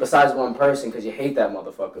everybody besides one person because you hate that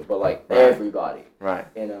motherfucker, but like right. everybody, right?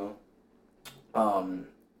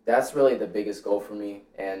 That's really the biggest goal for me,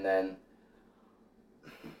 and then.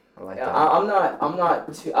 I like Yeah, that. I'm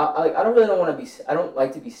not too. I don't really don't want to be. I don't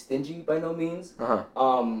like to be stingy by no means.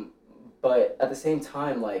 But at the same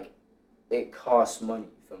time, like, it costs money. You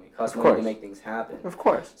feel me? It costs Of money to course. make things happen. Of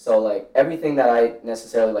course. So like everything that I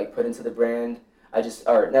necessarily like put into the brand, I just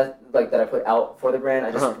like that I put out for the brand,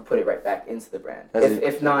 I just put it right back into the brand.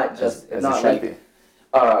 If not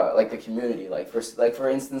like the community, like for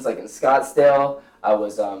instance, like in Scottsdale, I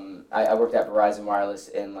was I worked at Verizon Wireless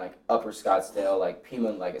in like Upper Scottsdale, like Pima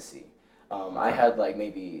and Legacy. I had like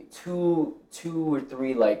maybe two or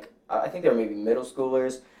three, like I think they were maybe middle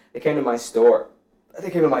schoolers. They came to my store. They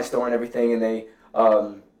came to my store and everything, and they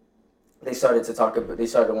started to want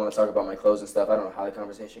to talk about my clothes and stuff. I don't know how the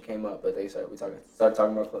conversation came up, but we started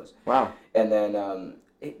talking about clothes. Wow. And then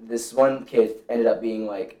this one kid ended up being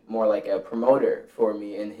like more like a promoter for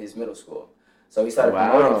me in his middle school. So he started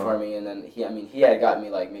promoting for me, and then he had got me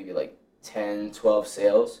like maybe like 10, 12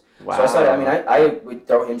 sales. Wow. So I started. I would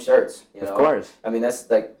throw him shirts. You know? Of course. I mean, that's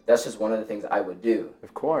just one of the things I would do.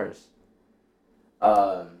 Of course.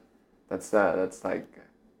 That's like.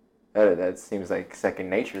 That seems like second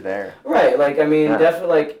nature there. Right, like I mean, definitely,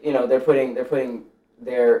 like they're putting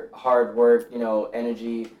their hard work,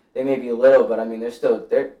 energy. They may be a little, but I mean,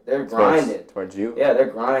 they're grinding towards you. Yeah, they're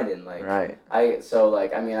grinding. Like right. I've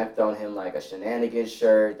thrown him like a Shenanigans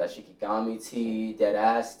shirt, that Shikigami tee, dead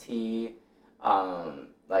ass tee.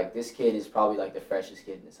 Like this kid is probably like the freshest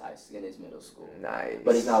kid in his middle school. Nice.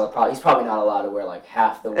 But he's probably not allowed to wear like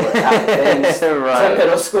half the things right. to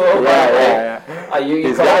middle school. Yeah.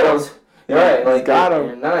 You got those. Right, like got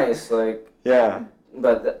you're nice, like yeah.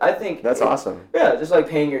 But I think that's awesome. Yeah, just like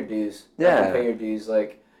paying your dues. Yeah, pay your dues,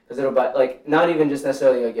 like because it'll buy like not even just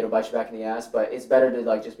necessarily like it'll bite you back in the ass, but it's better to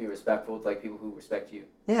like just be respectful to like people who respect you.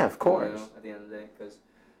 Yeah, of course. At the end of the day, because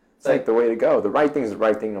it's like the way to go. The right thing is the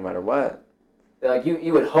right thing, no matter what. Like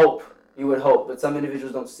you would hope, but some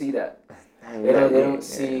individuals don't see that. They don't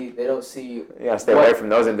see. You gotta stay away from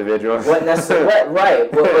those individuals. What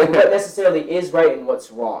necessarily is right and what's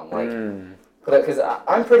wrong, like, because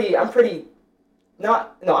I'm pretty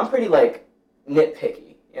like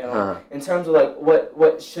nitpicky, in terms of like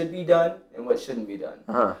what should be done and what shouldn't be done.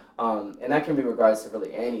 And that can be regards to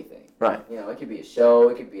really anything. Right. It could be a show,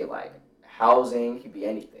 it could be like housing, it could be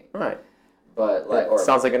anything. Right. But like,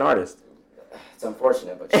 sounds like an artist. It's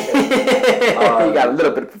unfortunate, but shit. You got a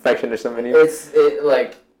little bit of perfectionism in you.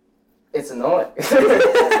 It's annoying,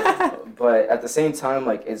 but at the same time,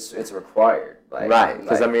 like it's required. Like, right,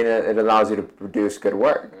 because I mean, it allows you to produce good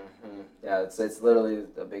work. Mm-hmm. Yeah, it's literally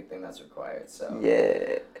the big thing that's required. So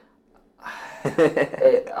yeah.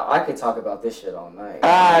 I could talk about this shit all night.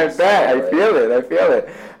 I bet. I feel it.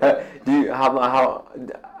 Do you how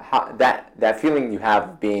that feeling you have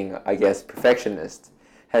of being, I guess, perfectionist?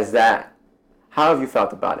 How have you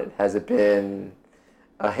felt about it? Has it been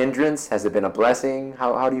a hindrance? Has it been a blessing?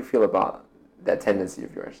 How do you feel about that tendency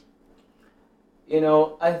of yours?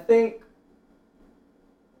 I think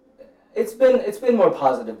it's been more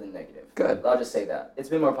positive than negative. Good. I'll just say that. It's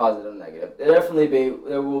been more positive than negative.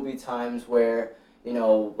 There will be times where,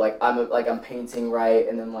 like I'm painting right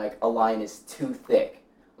and then like a line is too thick.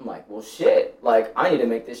 I'm like, well, shit. Like, I need to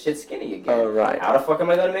make this shit skinny again. Oh, right. How the fuck am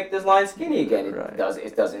I gonna make this line skinny again? It right.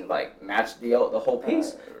 doesn't like match the whole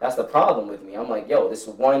piece. That's the problem with me. I'm like, yo, this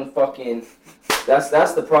one fucking. That's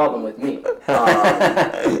the problem with me.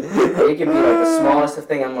 It can be like the smallest of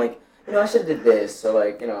thing. I'm like, I should have did this. So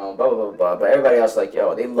like, blah blah blah blah. But everybody else like,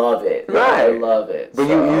 yo, they love it. Right. They love it. But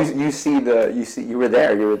so, you were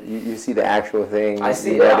there. You see the actual thing. I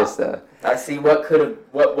see that. I see what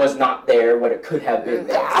was not there, what it could have been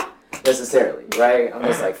there, necessarily, right? I'm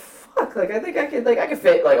just like, fuck, like I think I could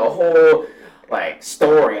fit like a whole like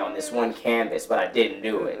story on this one canvas, but I didn't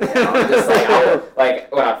do it. I'm just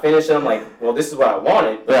like, when I finish it, I'm like, well, this is what I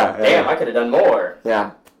wanted, but damn, I could have done more.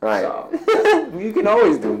 Yeah, right. So. You can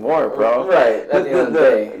always do more, bro. Right. At the end of the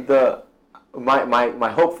day.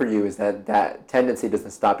 My hope for you is that tendency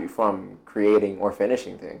doesn't stop you from creating or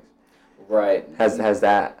finishing things. Right. Has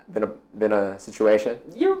that been a situation?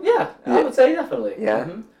 Yeah, I would say definitely. Yeah.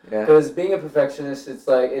 Mm-hmm. Yeah. Because being a perfectionist, it's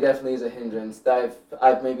like it definitely is a hindrance. I've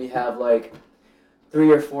maybe have like 3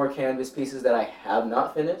 or 4 canvas pieces that I have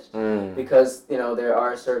not finished because there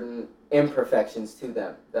are certain imperfections to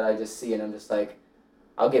them that I just see and I'm just like,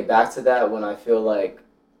 I'll get back to that when I feel like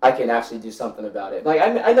I can actually do something about it. Like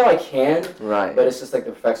I know I can, right? But it's just like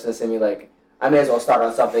the perfectionist in me, like I may as well start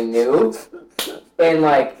on something new. And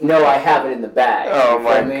like, no, I have it in the bag. Oh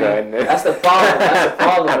my goodness! That's the problem. That's the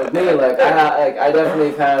problem with me. Like, I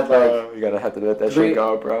definitely have had like. You gotta have to let that shit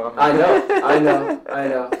go, bro. I know.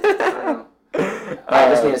 I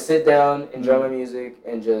just need to sit down, enjoy my music,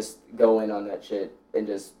 and just go in on that shit, and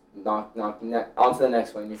just on to the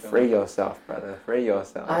next one. You feel Free me? yourself, brother. Free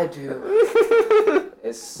yourself. I do.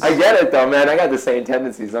 It's. I get it though, man. I got the same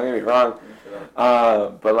tendencies. Don't get me wrong.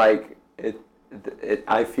 But like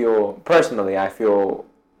I feel personally, I feel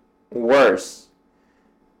worse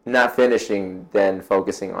not finishing than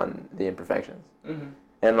focusing on the imperfections. Mm-hmm.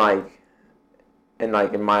 And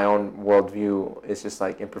like in my own worldview, it's just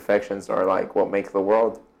like imperfections are like what make the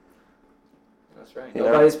world. That's right. You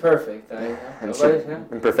Nobody's perfect. And Nobody's, yeah.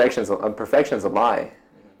 imperfection's a lie.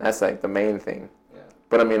 Mm-hmm. That's like the main thing. Yeah.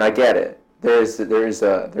 But I mean, I get it. There's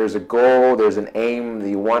a goal. There's an aim that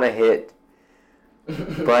you want to hit,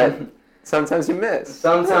 but sometimes you miss.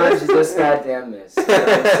 Sometimes you just goddamn miss. You know what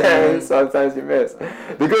I'm saying? Sometimes you miss.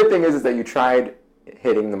 The good thing is that you tried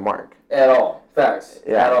hitting the mark. At all. Facts.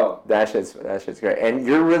 Yeah, At all. that shit's great, and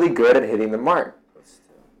you're really good at hitting the mark.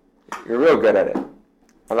 You're real good at it.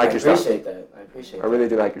 I like your stuff. I appreciate that. I really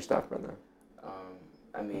do like your stuff, brother.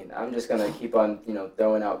 I mean, I'm just gonna keep on,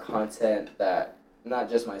 throwing out content that not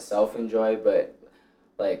just myself enjoy, but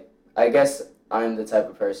like I guess I'm the type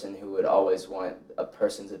of person who would always want a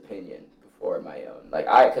person's opinion before my own.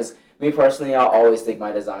 Because me personally, I'll always think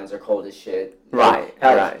my designs are cold as shit. Right.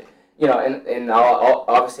 Right. And I'll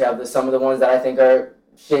obviously have some of the ones that I think are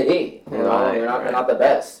shitty. Right, they're not the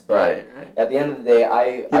best. But Right. at the end of the day,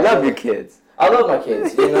 I love your kids. I love my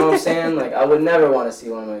kids. You know what I'm saying? Like, I would never want to see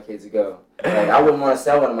one of my kids go. Like, I wouldn't want to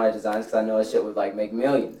sell one of my designs because I know that shit would like make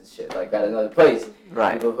millions and shit. Like at another place.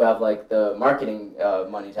 Right. People who have like the marketing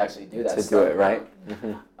money to actually do that. To stuff, do it right.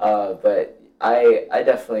 Mm-hmm. But I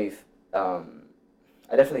definitely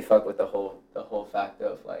fuck with the whole fact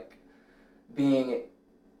of like being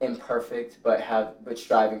imperfect but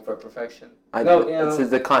striving for perfection. It's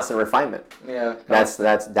the constant refinement. Yeah. That's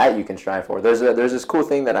that you can strive for. There's this cool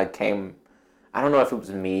thing that I don't know if it was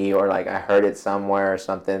me or like I heard it somewhere or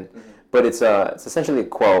something, Mm-hmm. but it's essentially a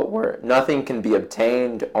quote where nothing can be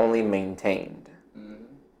obtained, only maintained. Mm-hmm.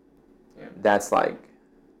 Yeah. That's like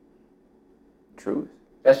truth.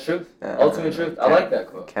 That's truth. Ultimate truth. I like that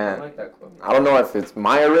quote. I like that quote. I don't know if it's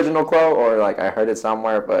my original quote or like I heard it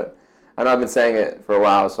somewhere, but I know I've been saying it for a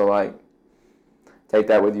while, so like take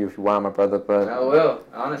that with you if you want, my brother. But I will,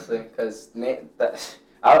 honestly, because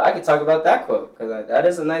I could talk about that quote because that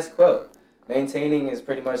is a nice quote. Maintaining is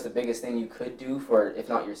pretty much the biggest thing you could do for, if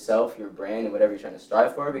not yourself, your brand and whatever you're trying to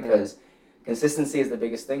strive for, because consistency is the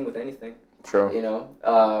biggest thing with anything. True.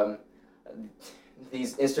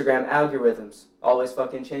 These Instagram algorithms always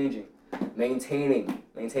fucking changing. Maintaining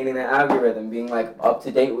that algorithm, being like up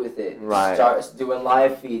to date with it. Right. Start doing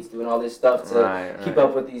live feeds, doing all this stuff to keep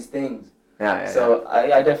up with these things. Yeah. So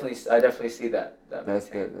I definitely see that. That's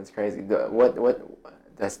good. That's crazy.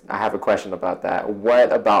 I have a question about that.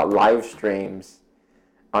 What about live streams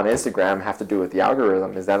on Instagram have to do with the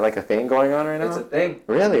algorithm? Is that like a thing going on right now? It's a thing.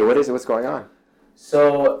 Really? What is it? What's going on?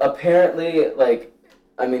 So apparently,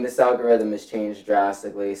 this algorithm has changed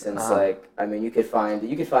drastically since you could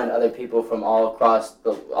find other people from all across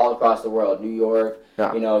the world, New York.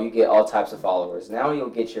 Yeah. You get all types of followers. Now you'll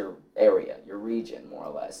get your area, your region, more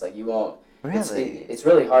or less. Like you won't. Really? It's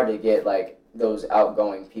really hard to get like those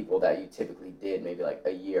outgoing people that you typically did maybe like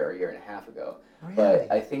a year and a half ago. Really?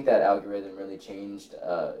 But I think that algorithm really changed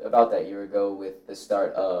about that year ago with the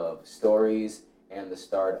start of stories and the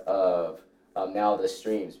start of now the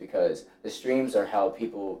streams, because the streams are how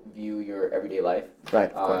people view your everyday life.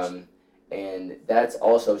 Right, of course. And that's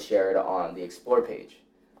also shared on the Explore page.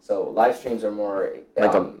 So live streams are more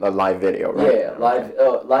like a live video, right? Yeah,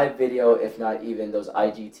 live video, if not even those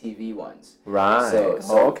IGTV ones. Right. So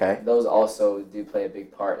okay. Those also do play a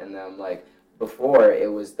big part in them. Like before,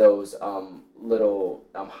 it was those little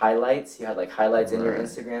highlights. You had like highlights in your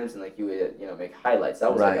Instagrams, and like you would make highlights.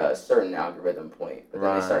 That was like a certain algorithm point. But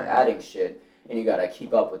then they start adding shit, and you gotta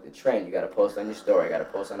keep up with the trend. You gotta post on your story. You gotta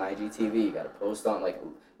post on IGTV. You gotta post on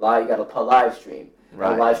live. You gotta put live stream.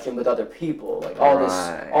 Right. Live stream with other people. Like all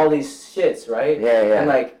these shits, right? Yeah. And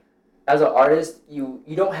like as an artist, you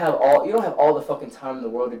don't have all the fucking time in the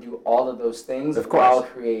world to do all of those things while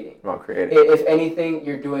creating. If anything,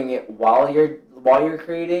 you're doing it while you're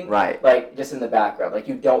creating. Right. Like just in the background. Like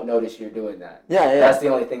you don't notice you're doing that. Yeah. That's the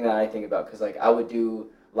only thing that I think about, because like I would do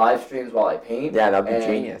live streams while I paint. Yeah, that'd be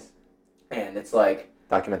genius. And it's like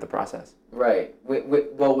document the process. Right.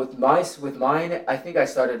 With mine, I think I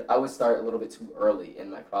would start a little bit too early in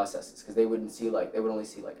my processes, because they would only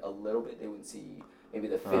see like a little bit. They wouldn't see maybe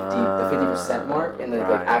the 50% mark, and then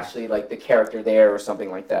like actually like the character there or something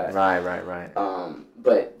like that. Right.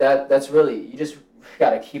 But that's really, you just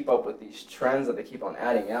gotta keep up with these trends that they keep on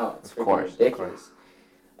adding out. It's freaking ridiculous.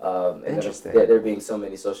 And Interesting. there being so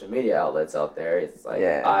many social media outlets out there, it's like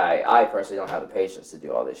Yeah. I personally don't have the patience to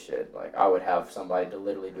do all this shit. Like I would have somebody to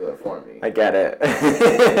literally do it for me. I get it.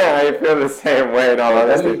 I feel the same way in all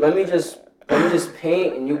honesty. Let me just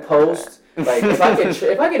paint and you post. Like if I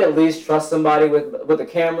could at least trust somebody with a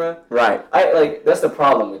camera. Right. I like that's the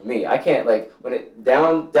problem with me. I can't like when it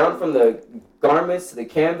down from the garments to the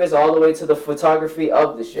canvas all the way to the photography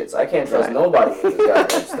of the shits. I can't trust Right. nobody with this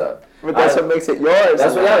goddamn stuff. But that's what makes it yours.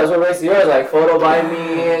 That's what makes it yours. Like photo by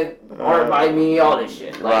me, art by me, all this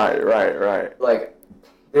shit. Like, Right. Like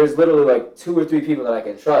there's literally like 2 or 3 people that I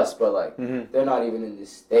can trust, but like Mhm. they're not even in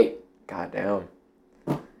this state. God damn.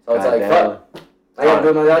 So it's like Damn. fuck. I gotta do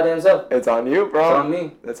it my goddamn self. It's on you, bro. It's on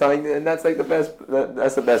me. That's how, and that's like the best.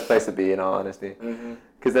 That's the best place to be, in all honesty. Mm-hmm.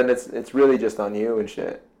 Because then it's really just on you and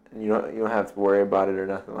shit. And you don't have to worry about it or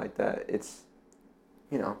nothing like that. It's,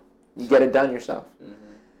 you get it done yourself. Mm-hmm.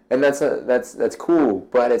 And that's cool.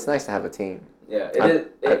 But it's nice to have a team. Yeah,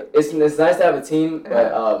 it's nice to have a team,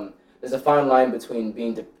 but there's a fine line between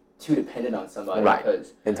being too dependent on somebody. Right.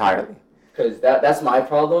 Entirely. Because that's my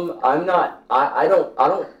problem. I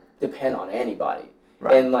don't depend on anybody.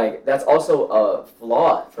 Right. And like that's also a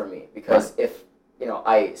flaw for me because if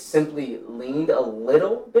I simply leaned a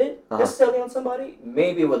little bit necessarily on somebody,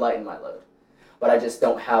 maybe it would lighten my load. But I just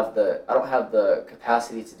don't have the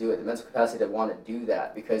capacity to do it, the mental capacity to want to do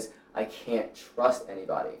that because I can't trust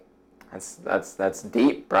anybody. That's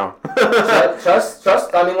deep, bro.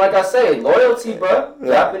 trust. I mean, like I say, loyalty, bro. Yeah.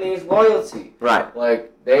 Japanese loyalty. Right.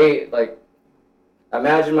 Like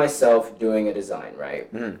imagine myself doing a design,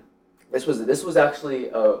 right? Mm. This was actually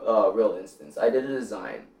a real instance. I did a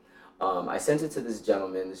design. I sent it to this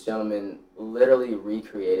gentleman. This gentleman literally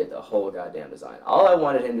recreated the whole goddamn design. All I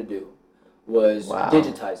wanted him to do was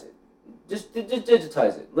digitize it. Just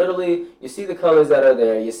digitize it. Literally, you see the colors that are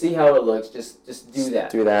there. You see how it looks. Just do that.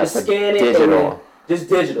 Do that. Just scan it. Digital. Just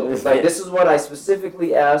digital. Like this is what I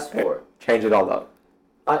specifically asked for. Change it all up.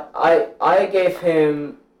 I gave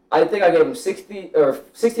him. I think I gave him $60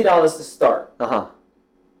 to start. I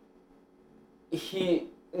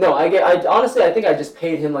honestly I think I just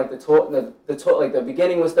paid him like the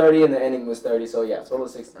beginning was 30 and the ending was 30, so yeah, total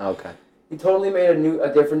 60. Okay. He totally made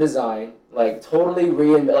a different design, like totally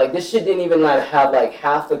like this shit didn't even like have like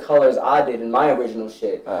half the colors I did in my original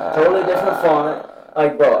shit. Totally different font.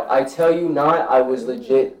 Like bro, I tell you not, I was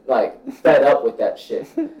legit like fed up with that shit.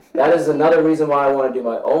 That is another reason why I want to do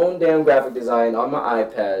my own damn graphic design on my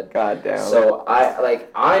iPad. God damn. So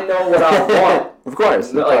I know what I want. Of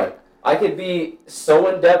course. I could be so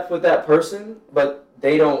in depth with that person, but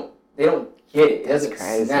they don't get it. It doesn't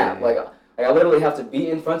snap. Like I literally have to be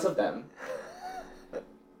in front of them.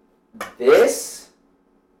 This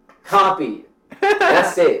copied.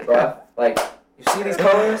 That's it, bro. Like you see these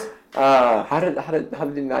colors? How did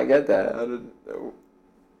you not get that?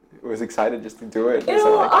 Was excited just to do it. I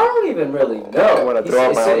don't even really know. I want to throw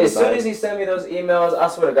out my own as soon design. as he sent me those emails, I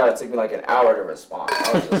swear to God, it took me like an hour to respond.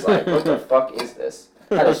 I was just like, what the fuck is this?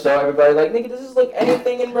 I had to show everybody, like, nigga, does this look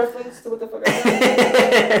anything in reference to what the fuck I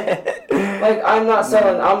got? Like, I'm not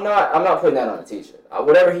putting that on a t-shirt.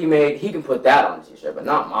 Whatever he made, he can put that on a t-shirt, but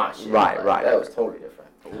not my shit. Right. That was totally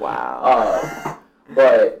different. Wow.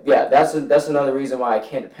 But yeah, that's another reason why I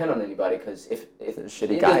can't depend on anybody, because if the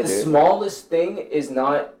shitty guy, the dude. smallest thing is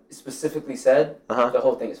not specifically said, the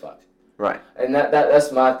whole thing is fucked. Right. And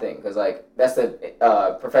that's my thing, because like that's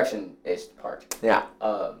the perfectionist part. Yeah.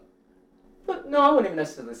 But no, I wouldn't even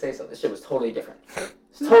necessarily say so. This shit was totally different.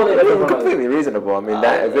 It's totally different. Completely reasonable. I mean,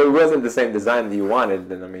 if it wasn't the same design that you wanted,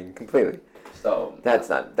 then I mean, completely. So that's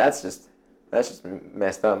just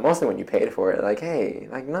messed up. Mostly when you paid for it, like, hey,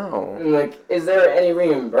 like, no. Like, is there any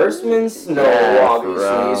reimbursements? No, Yeah, obviously.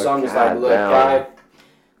 bro, So I'm just like, look, guy,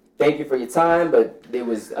 thank you for your time, but it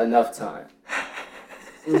was enough time.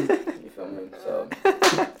 You feel me? So,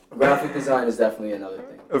 graphic design is definitely another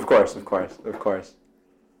thing. Of course.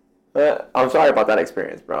 I'm sorry about that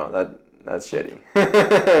experience, bro. That's shitty.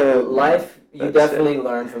 Life, you That's definitely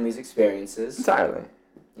learn from these experiences. Entirely.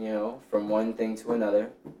 From one thing to another,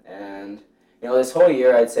 and this whole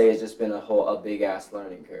year I'd say has just been a big ass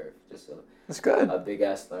learning curve. That's good. A big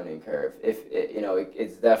ass learning curve.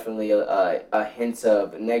 It's definitely a hint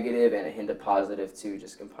of negative and a hint of positive too,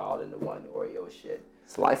 just compiled into one Oreo shit.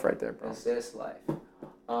 It's life right there, bro. It's life.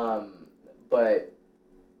 But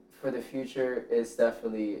for the future, it's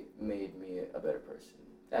definitely made me a better person.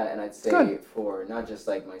 And I'd say good. For not just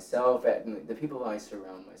like myself, the people I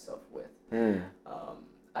surround myself with.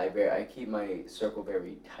 I keep my circle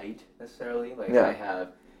very tight necessarily. Like I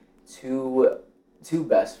have two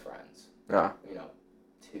best friends. Yeah.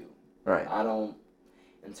 Two. Right. I don't,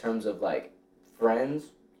 in terms of like friends,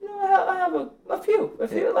 I have a few,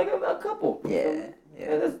 like a couple. Yeah.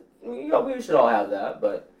 Yeah, we should all have that,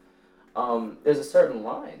 but there's a certain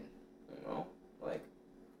line, like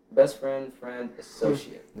best friend,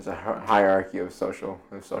 associate. There's a hierarchy of social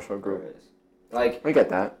group. There is. Like, We get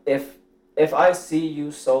that. if I see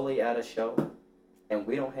you solely at a show, and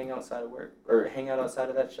we don't hang outside of work or hang out outside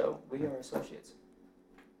of that show, we are associates.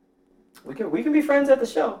 We can be friends at the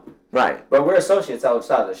show, Right. but we're associates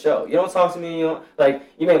outside of the show. You don't talk to me. You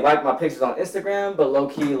may like my pictures on Instagram, but low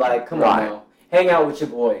key, like, come on Right. now, hang out with your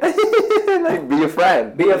boy. Like, be a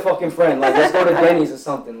friend. Be a fucking friend. Like, let's go to Denny's or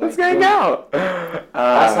something. Like, Let's hang out.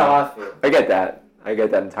 That's how I feel. I get that. I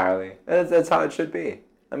get that entirely. That's how it should be.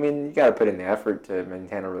 I mean, you got to put in the effort to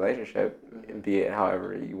maintain a relationship, be it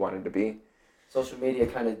however you want it to be. Social media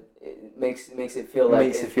kind of makes it feel like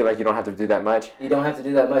Makes it feel like you don't have to do that much. you don't have to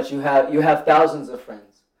do that much. You have thousands of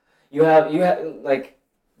friends. You have like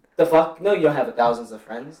the fuck? No, you don't have thousands of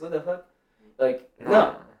friends. What the fuck? Like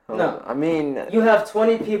no. I mean, You have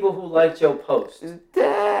 20 people who liked your post. to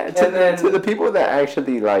the people that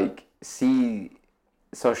actually like see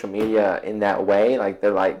social media in that way, like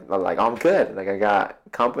they're like oh, I'm good. Like I got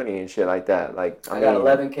company and shit like that. Like I got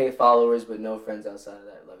 11K followers with no friends outside of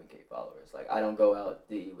that 11K followers. Like I don't go out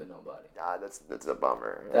to eat with nobody. Nah, that's a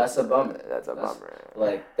bummer. That's a bummer. That's a bummer.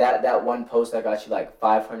 Like that one post that got you like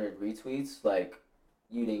 500 retweets. Like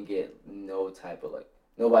you didn't get no type of like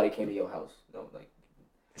nobody came to your house. No like.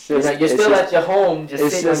 It's just, You're still at your home, just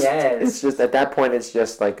sitting on your ass. It's just at that point, it's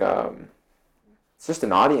just like it's just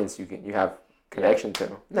an audience you have connection to.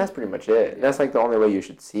 And that's pretty much it. Yeah. That's like the only way you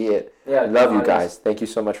should see it. Yeah, I love you guys. Thank you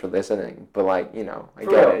so much for listening. But like I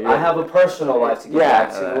get it. I have a personal life to get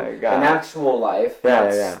back to, an actual life.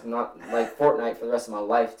 Yeah. Not like Fortnite for the rest of my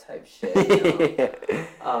life type shit.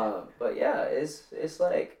 But yeah, it's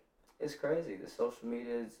like it's crazy. The social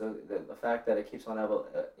media, the fact that it keeps on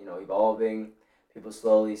evolving. People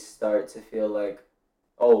slowly start to feel like,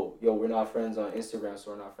 oh, yo, we're not friends on Instagram,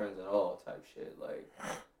 so we're not friends at all, type shit. Like,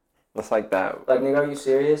 it's like that. Like, nigga, are you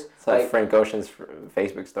serious? It's like Frank Ocean's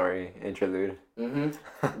Facebook story interlude.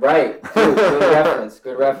 Right. Dude, good reference.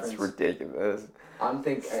 It's ridiculous. I'm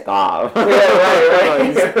thinking. Stop. Yeah,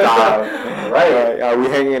 right. Stop. Right. Are we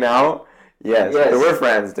hanging out? Yes. We're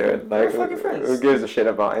friends, dude. Like, we're fucking friends. Who gives a shit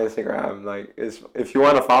about Instagram? Like, if you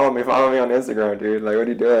want to follow me on Instagram, dude. Like, what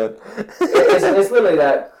are you doing? It's literally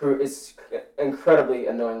that. It's incredibly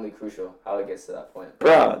annoyingly crucial how it gets to that point.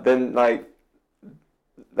 Bro, then like,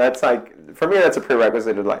 that's like for me. That's a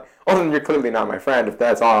prerequisite of like, oh, then you're clearly not my friend. If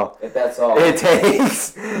that's all it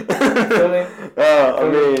takes. I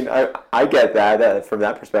mean, I get that from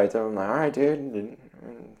that perspective. I'm like, all right, dude.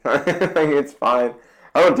 Like, it's fine.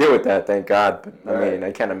 I don't deal with that, thank God. But I mean,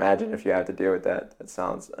 I can't imagine if you have to deal with that. That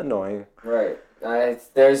sounds annoying. Right. I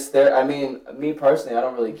mean, me personally, I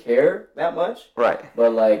don't really care that much. Right.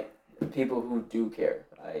 But like people who do care,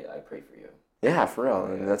 I pray for you. Yeah, for real.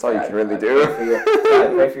 And that's all you can really do. I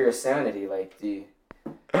pray for your sanity. Like,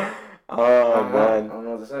 oh man, I don't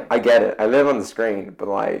know what to say. I get it. I live on the screen, but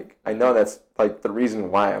like I know that's like the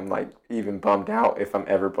reason why I'm like even bummed out if I'm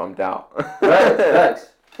ever bummed out. Right.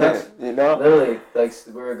 Facts. You know, literally, like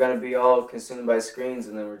we're gonna be all consumed by screens,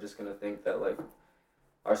 and then we're just gonna think that like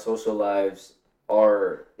our social lives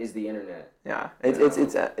is the internet. Yeah, I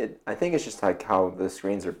think it's just like how the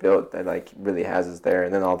screens are built that like really has us there,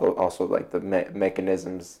 and then also like the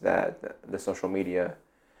mechanisms that the social media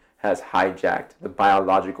has hijacked, the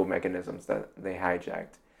biological mechanisms that they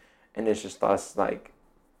hijacked, and it's just us like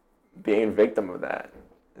being victim of that.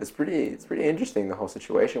 It's pretty interesting, the whole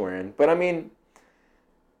situation we're in, but I mean.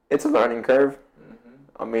 It's a learning curve.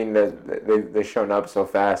 I mean, they've shown up so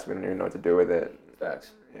fast, we don't even know what to do with it.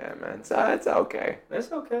 Facts. Yeah, man. It's okay.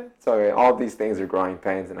 It's okay. It's okay. All these things are growing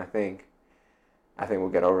pains, and I think we'll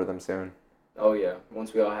get over them soon. Oh, yeah.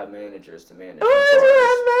 Once we all have managers to manage. Oh,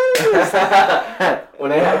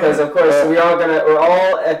 Because, of course,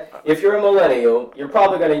 if you're a millennial, you're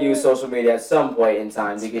probably going to use social media at some point in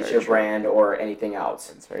time to get your brand or anything else.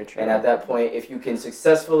 That's very true. And at that point, if you can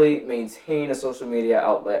successfully maintain a social media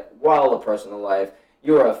outlet while a personal life,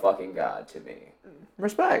 you're a fucking god to me.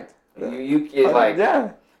 Respect. You get like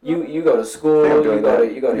yeah. You go to school, you go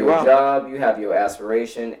to your job, you have your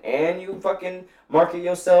aspiration, and you fucking market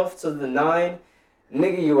yourself to the 9.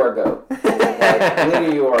 Nigga, you are go.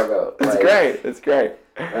 Nigga, you are go. It's great. It's great.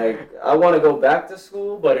 Like, I want to go back to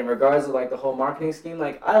school, but in regards to like the whole marketing scheme,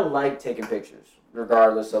 like I like taking pictures,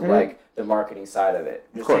 regardless of like the marketing side of it.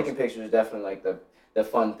 Just taking pictures is definitely like the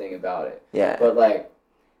fun thing about it. Yeah. But like,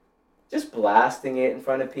 just blasting it in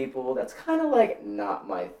front of people, that's kind of like not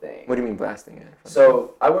my thing. What do you mean blasting it?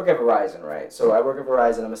 So I work at Verizon, right? So I work at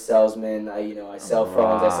Verizon. I'm a salesman. I sell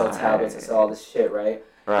phones. I sell tablets. I sell all this shit, right?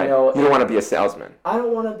 Right. You know, you don't want to be a salesman. I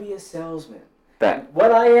don't want to be a salesman. Bet.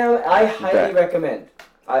 What I am, I highly Bet. recommend.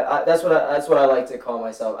 That's what I like to call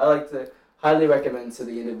myself. I like to highly recommend to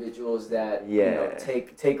the individuals that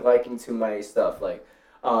take liking to my stuff. Like,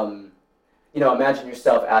 imagine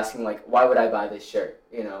yourself asking like, why would I buy this shirt?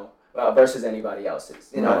 Versus anybody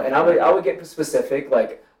else's. Right. And I would get specific.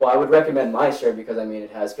 Like, well, I would recommend my shirt because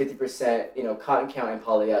it has 50% cotton count and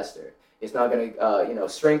polyester. It's not gonna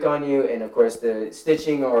shrink on you, and of course the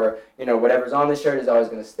stitching or whatever's on the shirt is always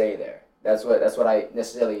gonna stay there. That's what I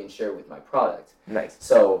necessarily ensure with my product. Nice.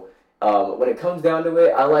 So when it comes down to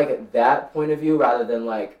it, I like that point of view rather than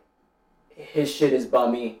like his shit is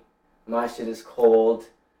bummy, my shit is cold.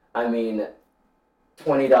 I mean,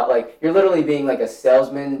 $20, like you're literally being like a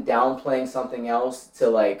salesman downplaying something else to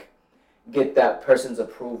like get that person's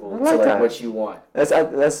approval to like what you want. That's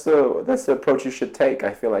the approach you should take.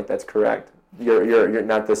 I feel like that's correct. You're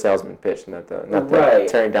not the salesman pitch, not the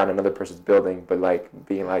tearing down another person's building, but like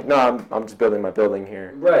being like, no, I'm just building my building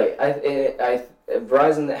here. Right.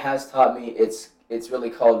 Verizon has taught me it's really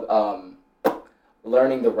called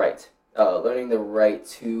learning the right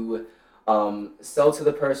to sell to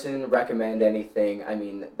the person, recommend anything. I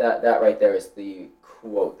mean that right there is the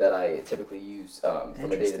quote that I typically use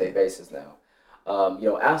from a day-to-day basis now.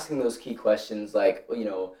 Asking those key questions like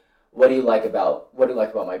what do you like about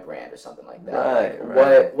my brand or something like that.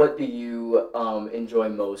 Right. What do you enjoy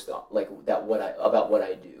most about what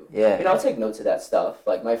I do? Yeah. I'll take notes of that stuff.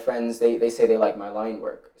 Like my friends, they say they like my line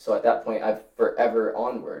work. So at that point, I've forever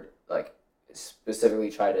onward like specifically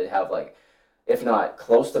try to have like, if not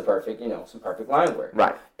close to perfect, some perfect line work.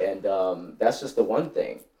 Right. And that's just the one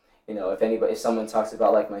thing. If someone talks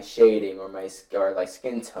about like my shading or like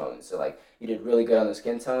skin tones, so like you did really good on the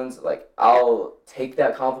skin tones, like I'll take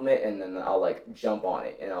that compliment and then I'll like jump on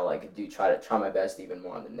it and I'll like try my best even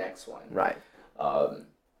more on the next one. Right.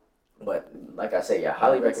 But like I say,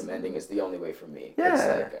 highly recommending is the only way for me.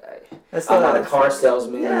 Yeah. I'm not a car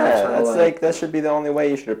salesman. Yeah, that should be the only way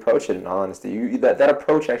you should approach it. In all honesty, that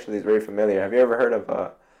approach actually is very familiar. Have you ever heard of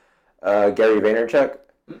Gary Vaynerchuk?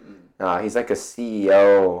 He's like a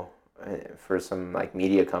CEO for some like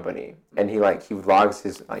media company, and he vlogs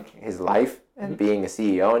his life and being a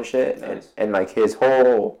CEO and shit, Nice. and like his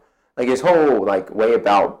whole like way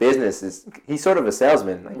about business is he's sort of a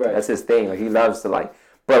salesman. Like that's his thing. Like he loves to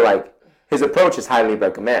but like his approach is highly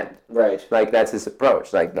recommend. Right. Like that's his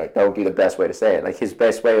approach. Like that would be the best way to say it. Like his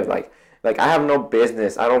best way of like I have no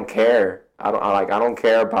business. I don't care. I don't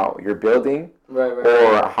care about your building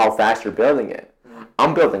or how fast you're building it.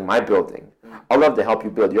 I'm building my building. I'd love to help you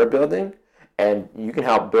build your building, and you can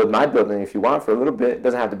help build my building if you want for a little bit. It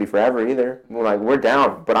doesn't have to be forever either. We're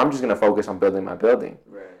down, but I'm just gonna focus on building my building.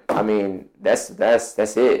 Right. I mean, that's it.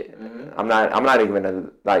 Mm-hmm. I'm not even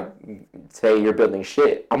gonna like say you're building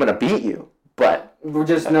shit. I'm gonna beat you, but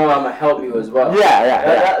just know I'm gonna help you as well.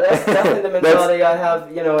 Yeah. That's definitely the mentality I have,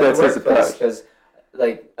 in the workplace, because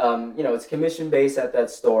it's commission based at that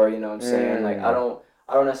store. You know what I'm saying? Like I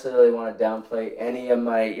don't necessarily want to downplay any of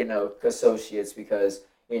my associates because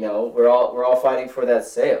we're all fighting for that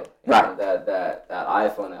sale, right? That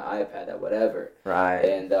iPhone, that iPad, that whatever, right?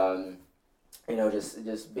 And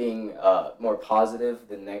just being more positive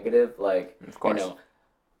than negative. Like of course.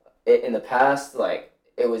 In the past, like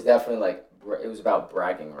it was definitely like it was about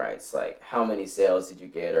bragging rights, like how many sales did you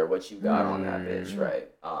get or what you got on that bitch, right?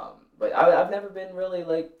 But I've never been really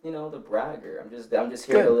like the bragger. I'm just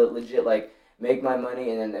here to legit like make my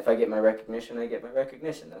money, and then if I get my recognition, I get my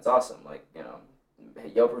recognition. That's awesome. Like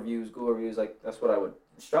Yelp reviews, Google reviews, like that's what I would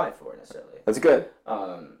strive for necessarily. That's good.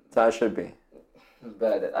 That's how it should be.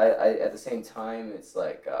 But I at the same time, it's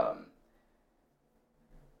like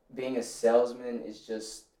being a salesman is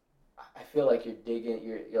just. I feel like you're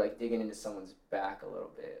like digging into someone's back a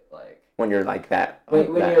little bit, like when you're like that.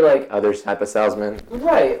 When you're like other type of salesman.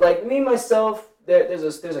 Right, like me myself. There's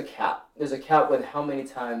a cap. There's a cap with how many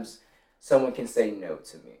times someone can say no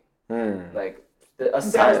to me. Like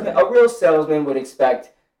a real salesman would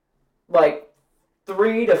expect like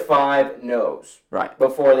 3 to 5 no's, right,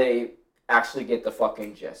 before they actually get the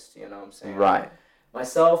fucking gist. You know what I'm saying? Right.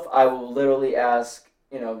 Myself, I will literally ask,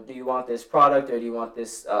 do you want this product or do you want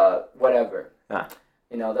this whatever?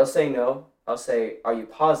 They'll say no. I'll say, are you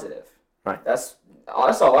positive? Right. That's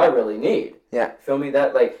all I really need. Yeah. Feel me?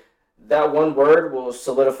 That one word will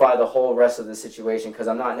solidify the whole rest of the situation because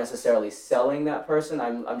I'm not necessarily selling that person.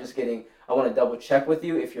 I'm I want to double check with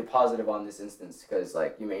you if you're positive on this instance, because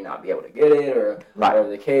like you may not be able to get it or Right. whatever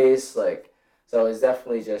the case. Like, so it's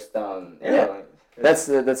definitely just Yeah. Like,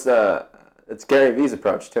 That's Gary Vee's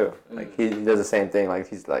approach too. Like Mm. he does the same thing. Like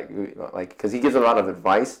he's like because he gives a lot of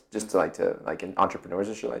advice just to entrepreneurs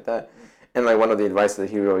and shit like that. And like one of the advice that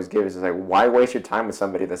he would always give is like, why waste your time with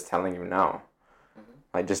somebody that's telling you no?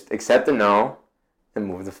 Like just accept the no and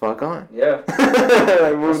move the fuck on. Yeah.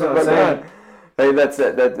 Like move the That's what I'm fuck on. Like that's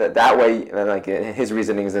that way. Like his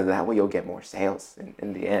reasoning is that way you'll get more sales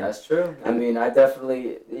in the end. That's true. I mean,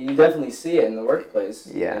 you definitely see it in the workplace.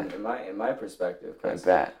 Yeah. In my perspective, I 'cause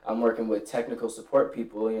bet. I'm working with technical support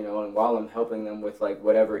people, you know, and while I'm helping them with like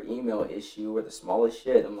whatever email issue or the smallest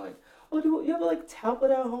shit, I'm like, oh, do you have like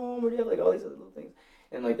tablet at home, or do you have like all these other little things?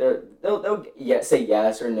 And like they'll say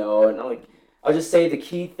yes or no, and I'm like, I'll just say the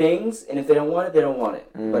key things, and if they don't want it, they don't want it.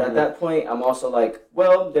 But at that point, I'm also like,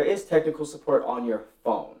 well, there is technical support on your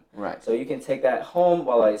phone. Right. So you can take that home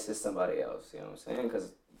while I assist somebody else, you know what I'm saying?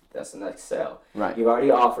 Because that's the next sale. Right. You've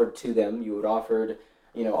already offered to them, you would offered,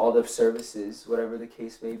 you know, all the services, whatever the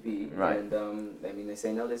case may be. Right. And, I mean, they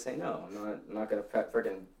say no, I'm not going to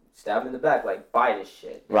freaking stab them in the back, like, buy this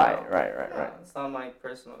shit. you Right. know? Right. No, it's not my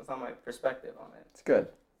perspective on it. It's good.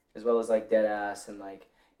 As well as, like, dead ass and, like,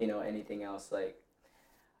 you know, anything else. Like,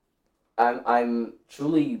 I'm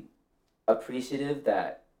truly appreciative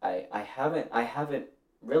that I haven't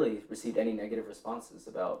really received any negative responses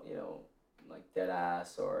about, you know, like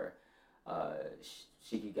Deadass or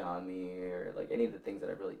Shikigami or like any of the things that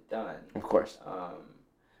I've really done. Of course.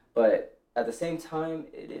 But at the same time,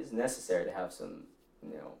 it is necessary to have some,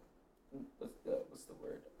 you know, what's the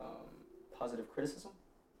word? Positive criticism.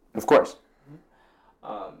 Of course.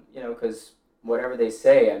 You know, because whatever they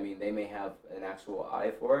say, I mean, they may have an actual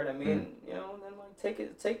eye for it. I mean, you know, then like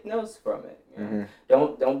take notes from it. You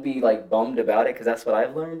know? Don't be like bummed about it, because that's what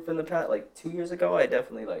I've learned from the past. Like 2 years ago, I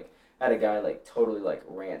definitely like had a guy like totally like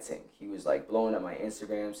ranting. He was like blowing up my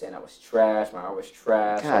Instagram, saying I was trash, my art was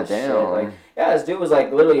trash. God all this damn. shit. Like, yeah, this dude was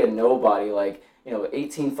like literally a nobody. Like, you know,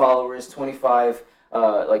 18 followers, 25.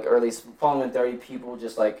 Like or at least following 30 people,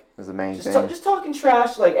 just like Is the main thing. just talking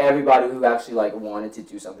trash to like everybody who actually like wanted to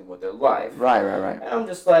do something with their life. Right. And I'm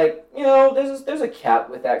just like, you know, there's a cap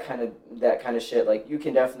with that kind of shit. Like you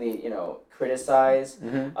can definitely, you know, criticize.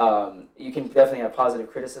 You can definitely have positive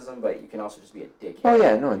criticism, but you can also just be a dickhead. Oh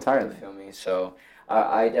yeah, no, entirely. You feel me? So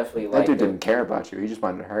I definitely That like. dude didn't care about you. He just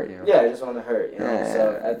wanted to hurt you. Yeah, I just wanted to hurt. You know. Yeah.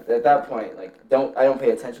 So at that point, like, I don't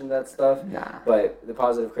pay attention to that stuff. Nah. But the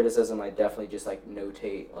positive criticism, I definitely just like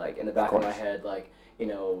notate, like in the back of my course. head, like, you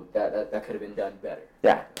know, that could have been done better.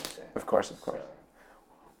 Yeah. You know what I'm saying? Of course. So,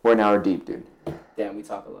 We're an hour deep, dude. damn, we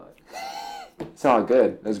talk a lot. It's all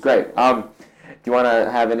good. It was great. Do you want to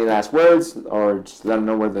have any last words, or just let them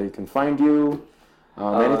know where they can find you?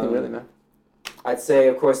 Anything really, man. I'd say,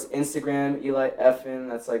 of course, Instagram, Eli Effen.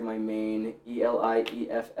 That's like my main,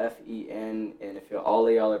 ELIEFFEN. And if all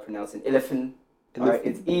of y'all are pronouncing Elefen, alright,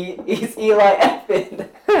 it's Eli Effen.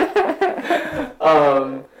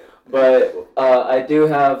 But I do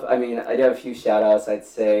have a few shout outs, I'd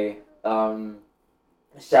say.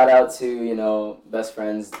 Shout out to, you know, best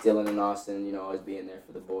friends, Dylan and Austin, you know, always being there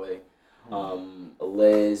for the boy.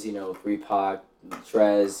 Liz, you know, 3Pac,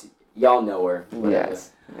 Trez, y'all know her. Whatever.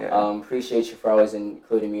 Yes. Yeah. Appreciate you for always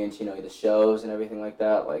including me into, you know, the shows and everything like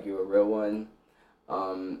that. Like, you're a real one.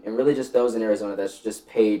 And really just those in Arizona that's just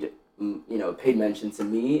paid mention to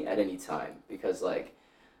me at any time. Because, like,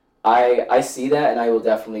 I see that, and I will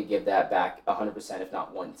definitely give that back 100%, if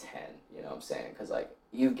not 110. You know what I'm saying? Because, like,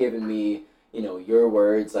 you've given me, you know, your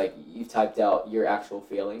words. Like, you've typed out your actual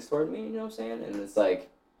feelings toward me. You know what I'm saying? And it's like,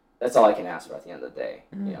 that's all I can ask for at the end of the day.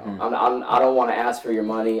 You know, I don't want to ask for your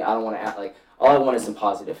money. I don't want to ask, like, all I want is some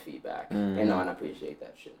positive feedback, and I appreciate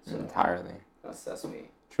that shit. So Entirely. that's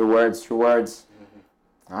me. True words.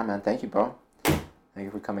 Ah, man, thank you, bro. Thank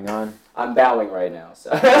you for coming on. I'm bowing right now,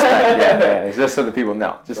 so. yeah, just so the people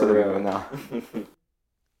know.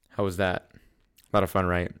 How was that? A lot of fun,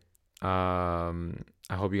 right? I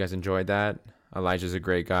hope you guys enjoyed that. Elijah's a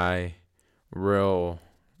great guy. Real.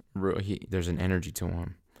 There's an energy to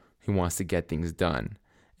him. He wants to get things done,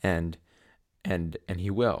 and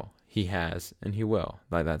he will. He has, and he will.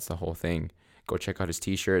 Like, that's the whole thing. Go check out his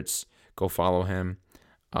t-shirts. Go follow him.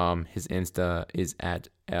 His Insta is at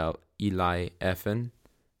Eli Effen.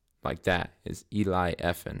 Like that is Eli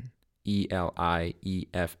Effen.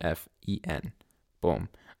 ELIEFFEN. Boom.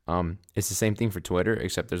 It's the same thing for Twitter,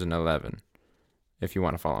 except there's an 11. If you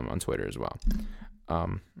want to follow him on Twitter as well. Oh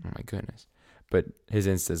my goodness. But his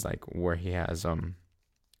Insta is like where he has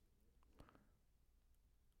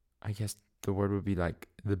I guess the word would be like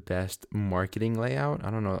the best marketing layout.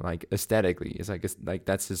 I don't know, like aesthetically, it's like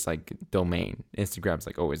that's his like domain. Instagram's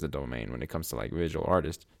like always the domain when it comes to like visual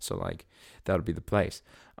artists. So like that would be the place.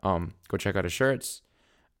 Go check out his shirts.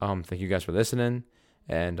 Thank you guys for listening,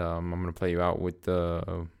 and I'm gonna play you out with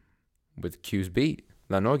Q's beat,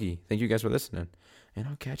 La Nogi. Thank you guys for listening, and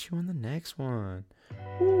I'll catch you on the next one.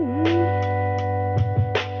 Ooh.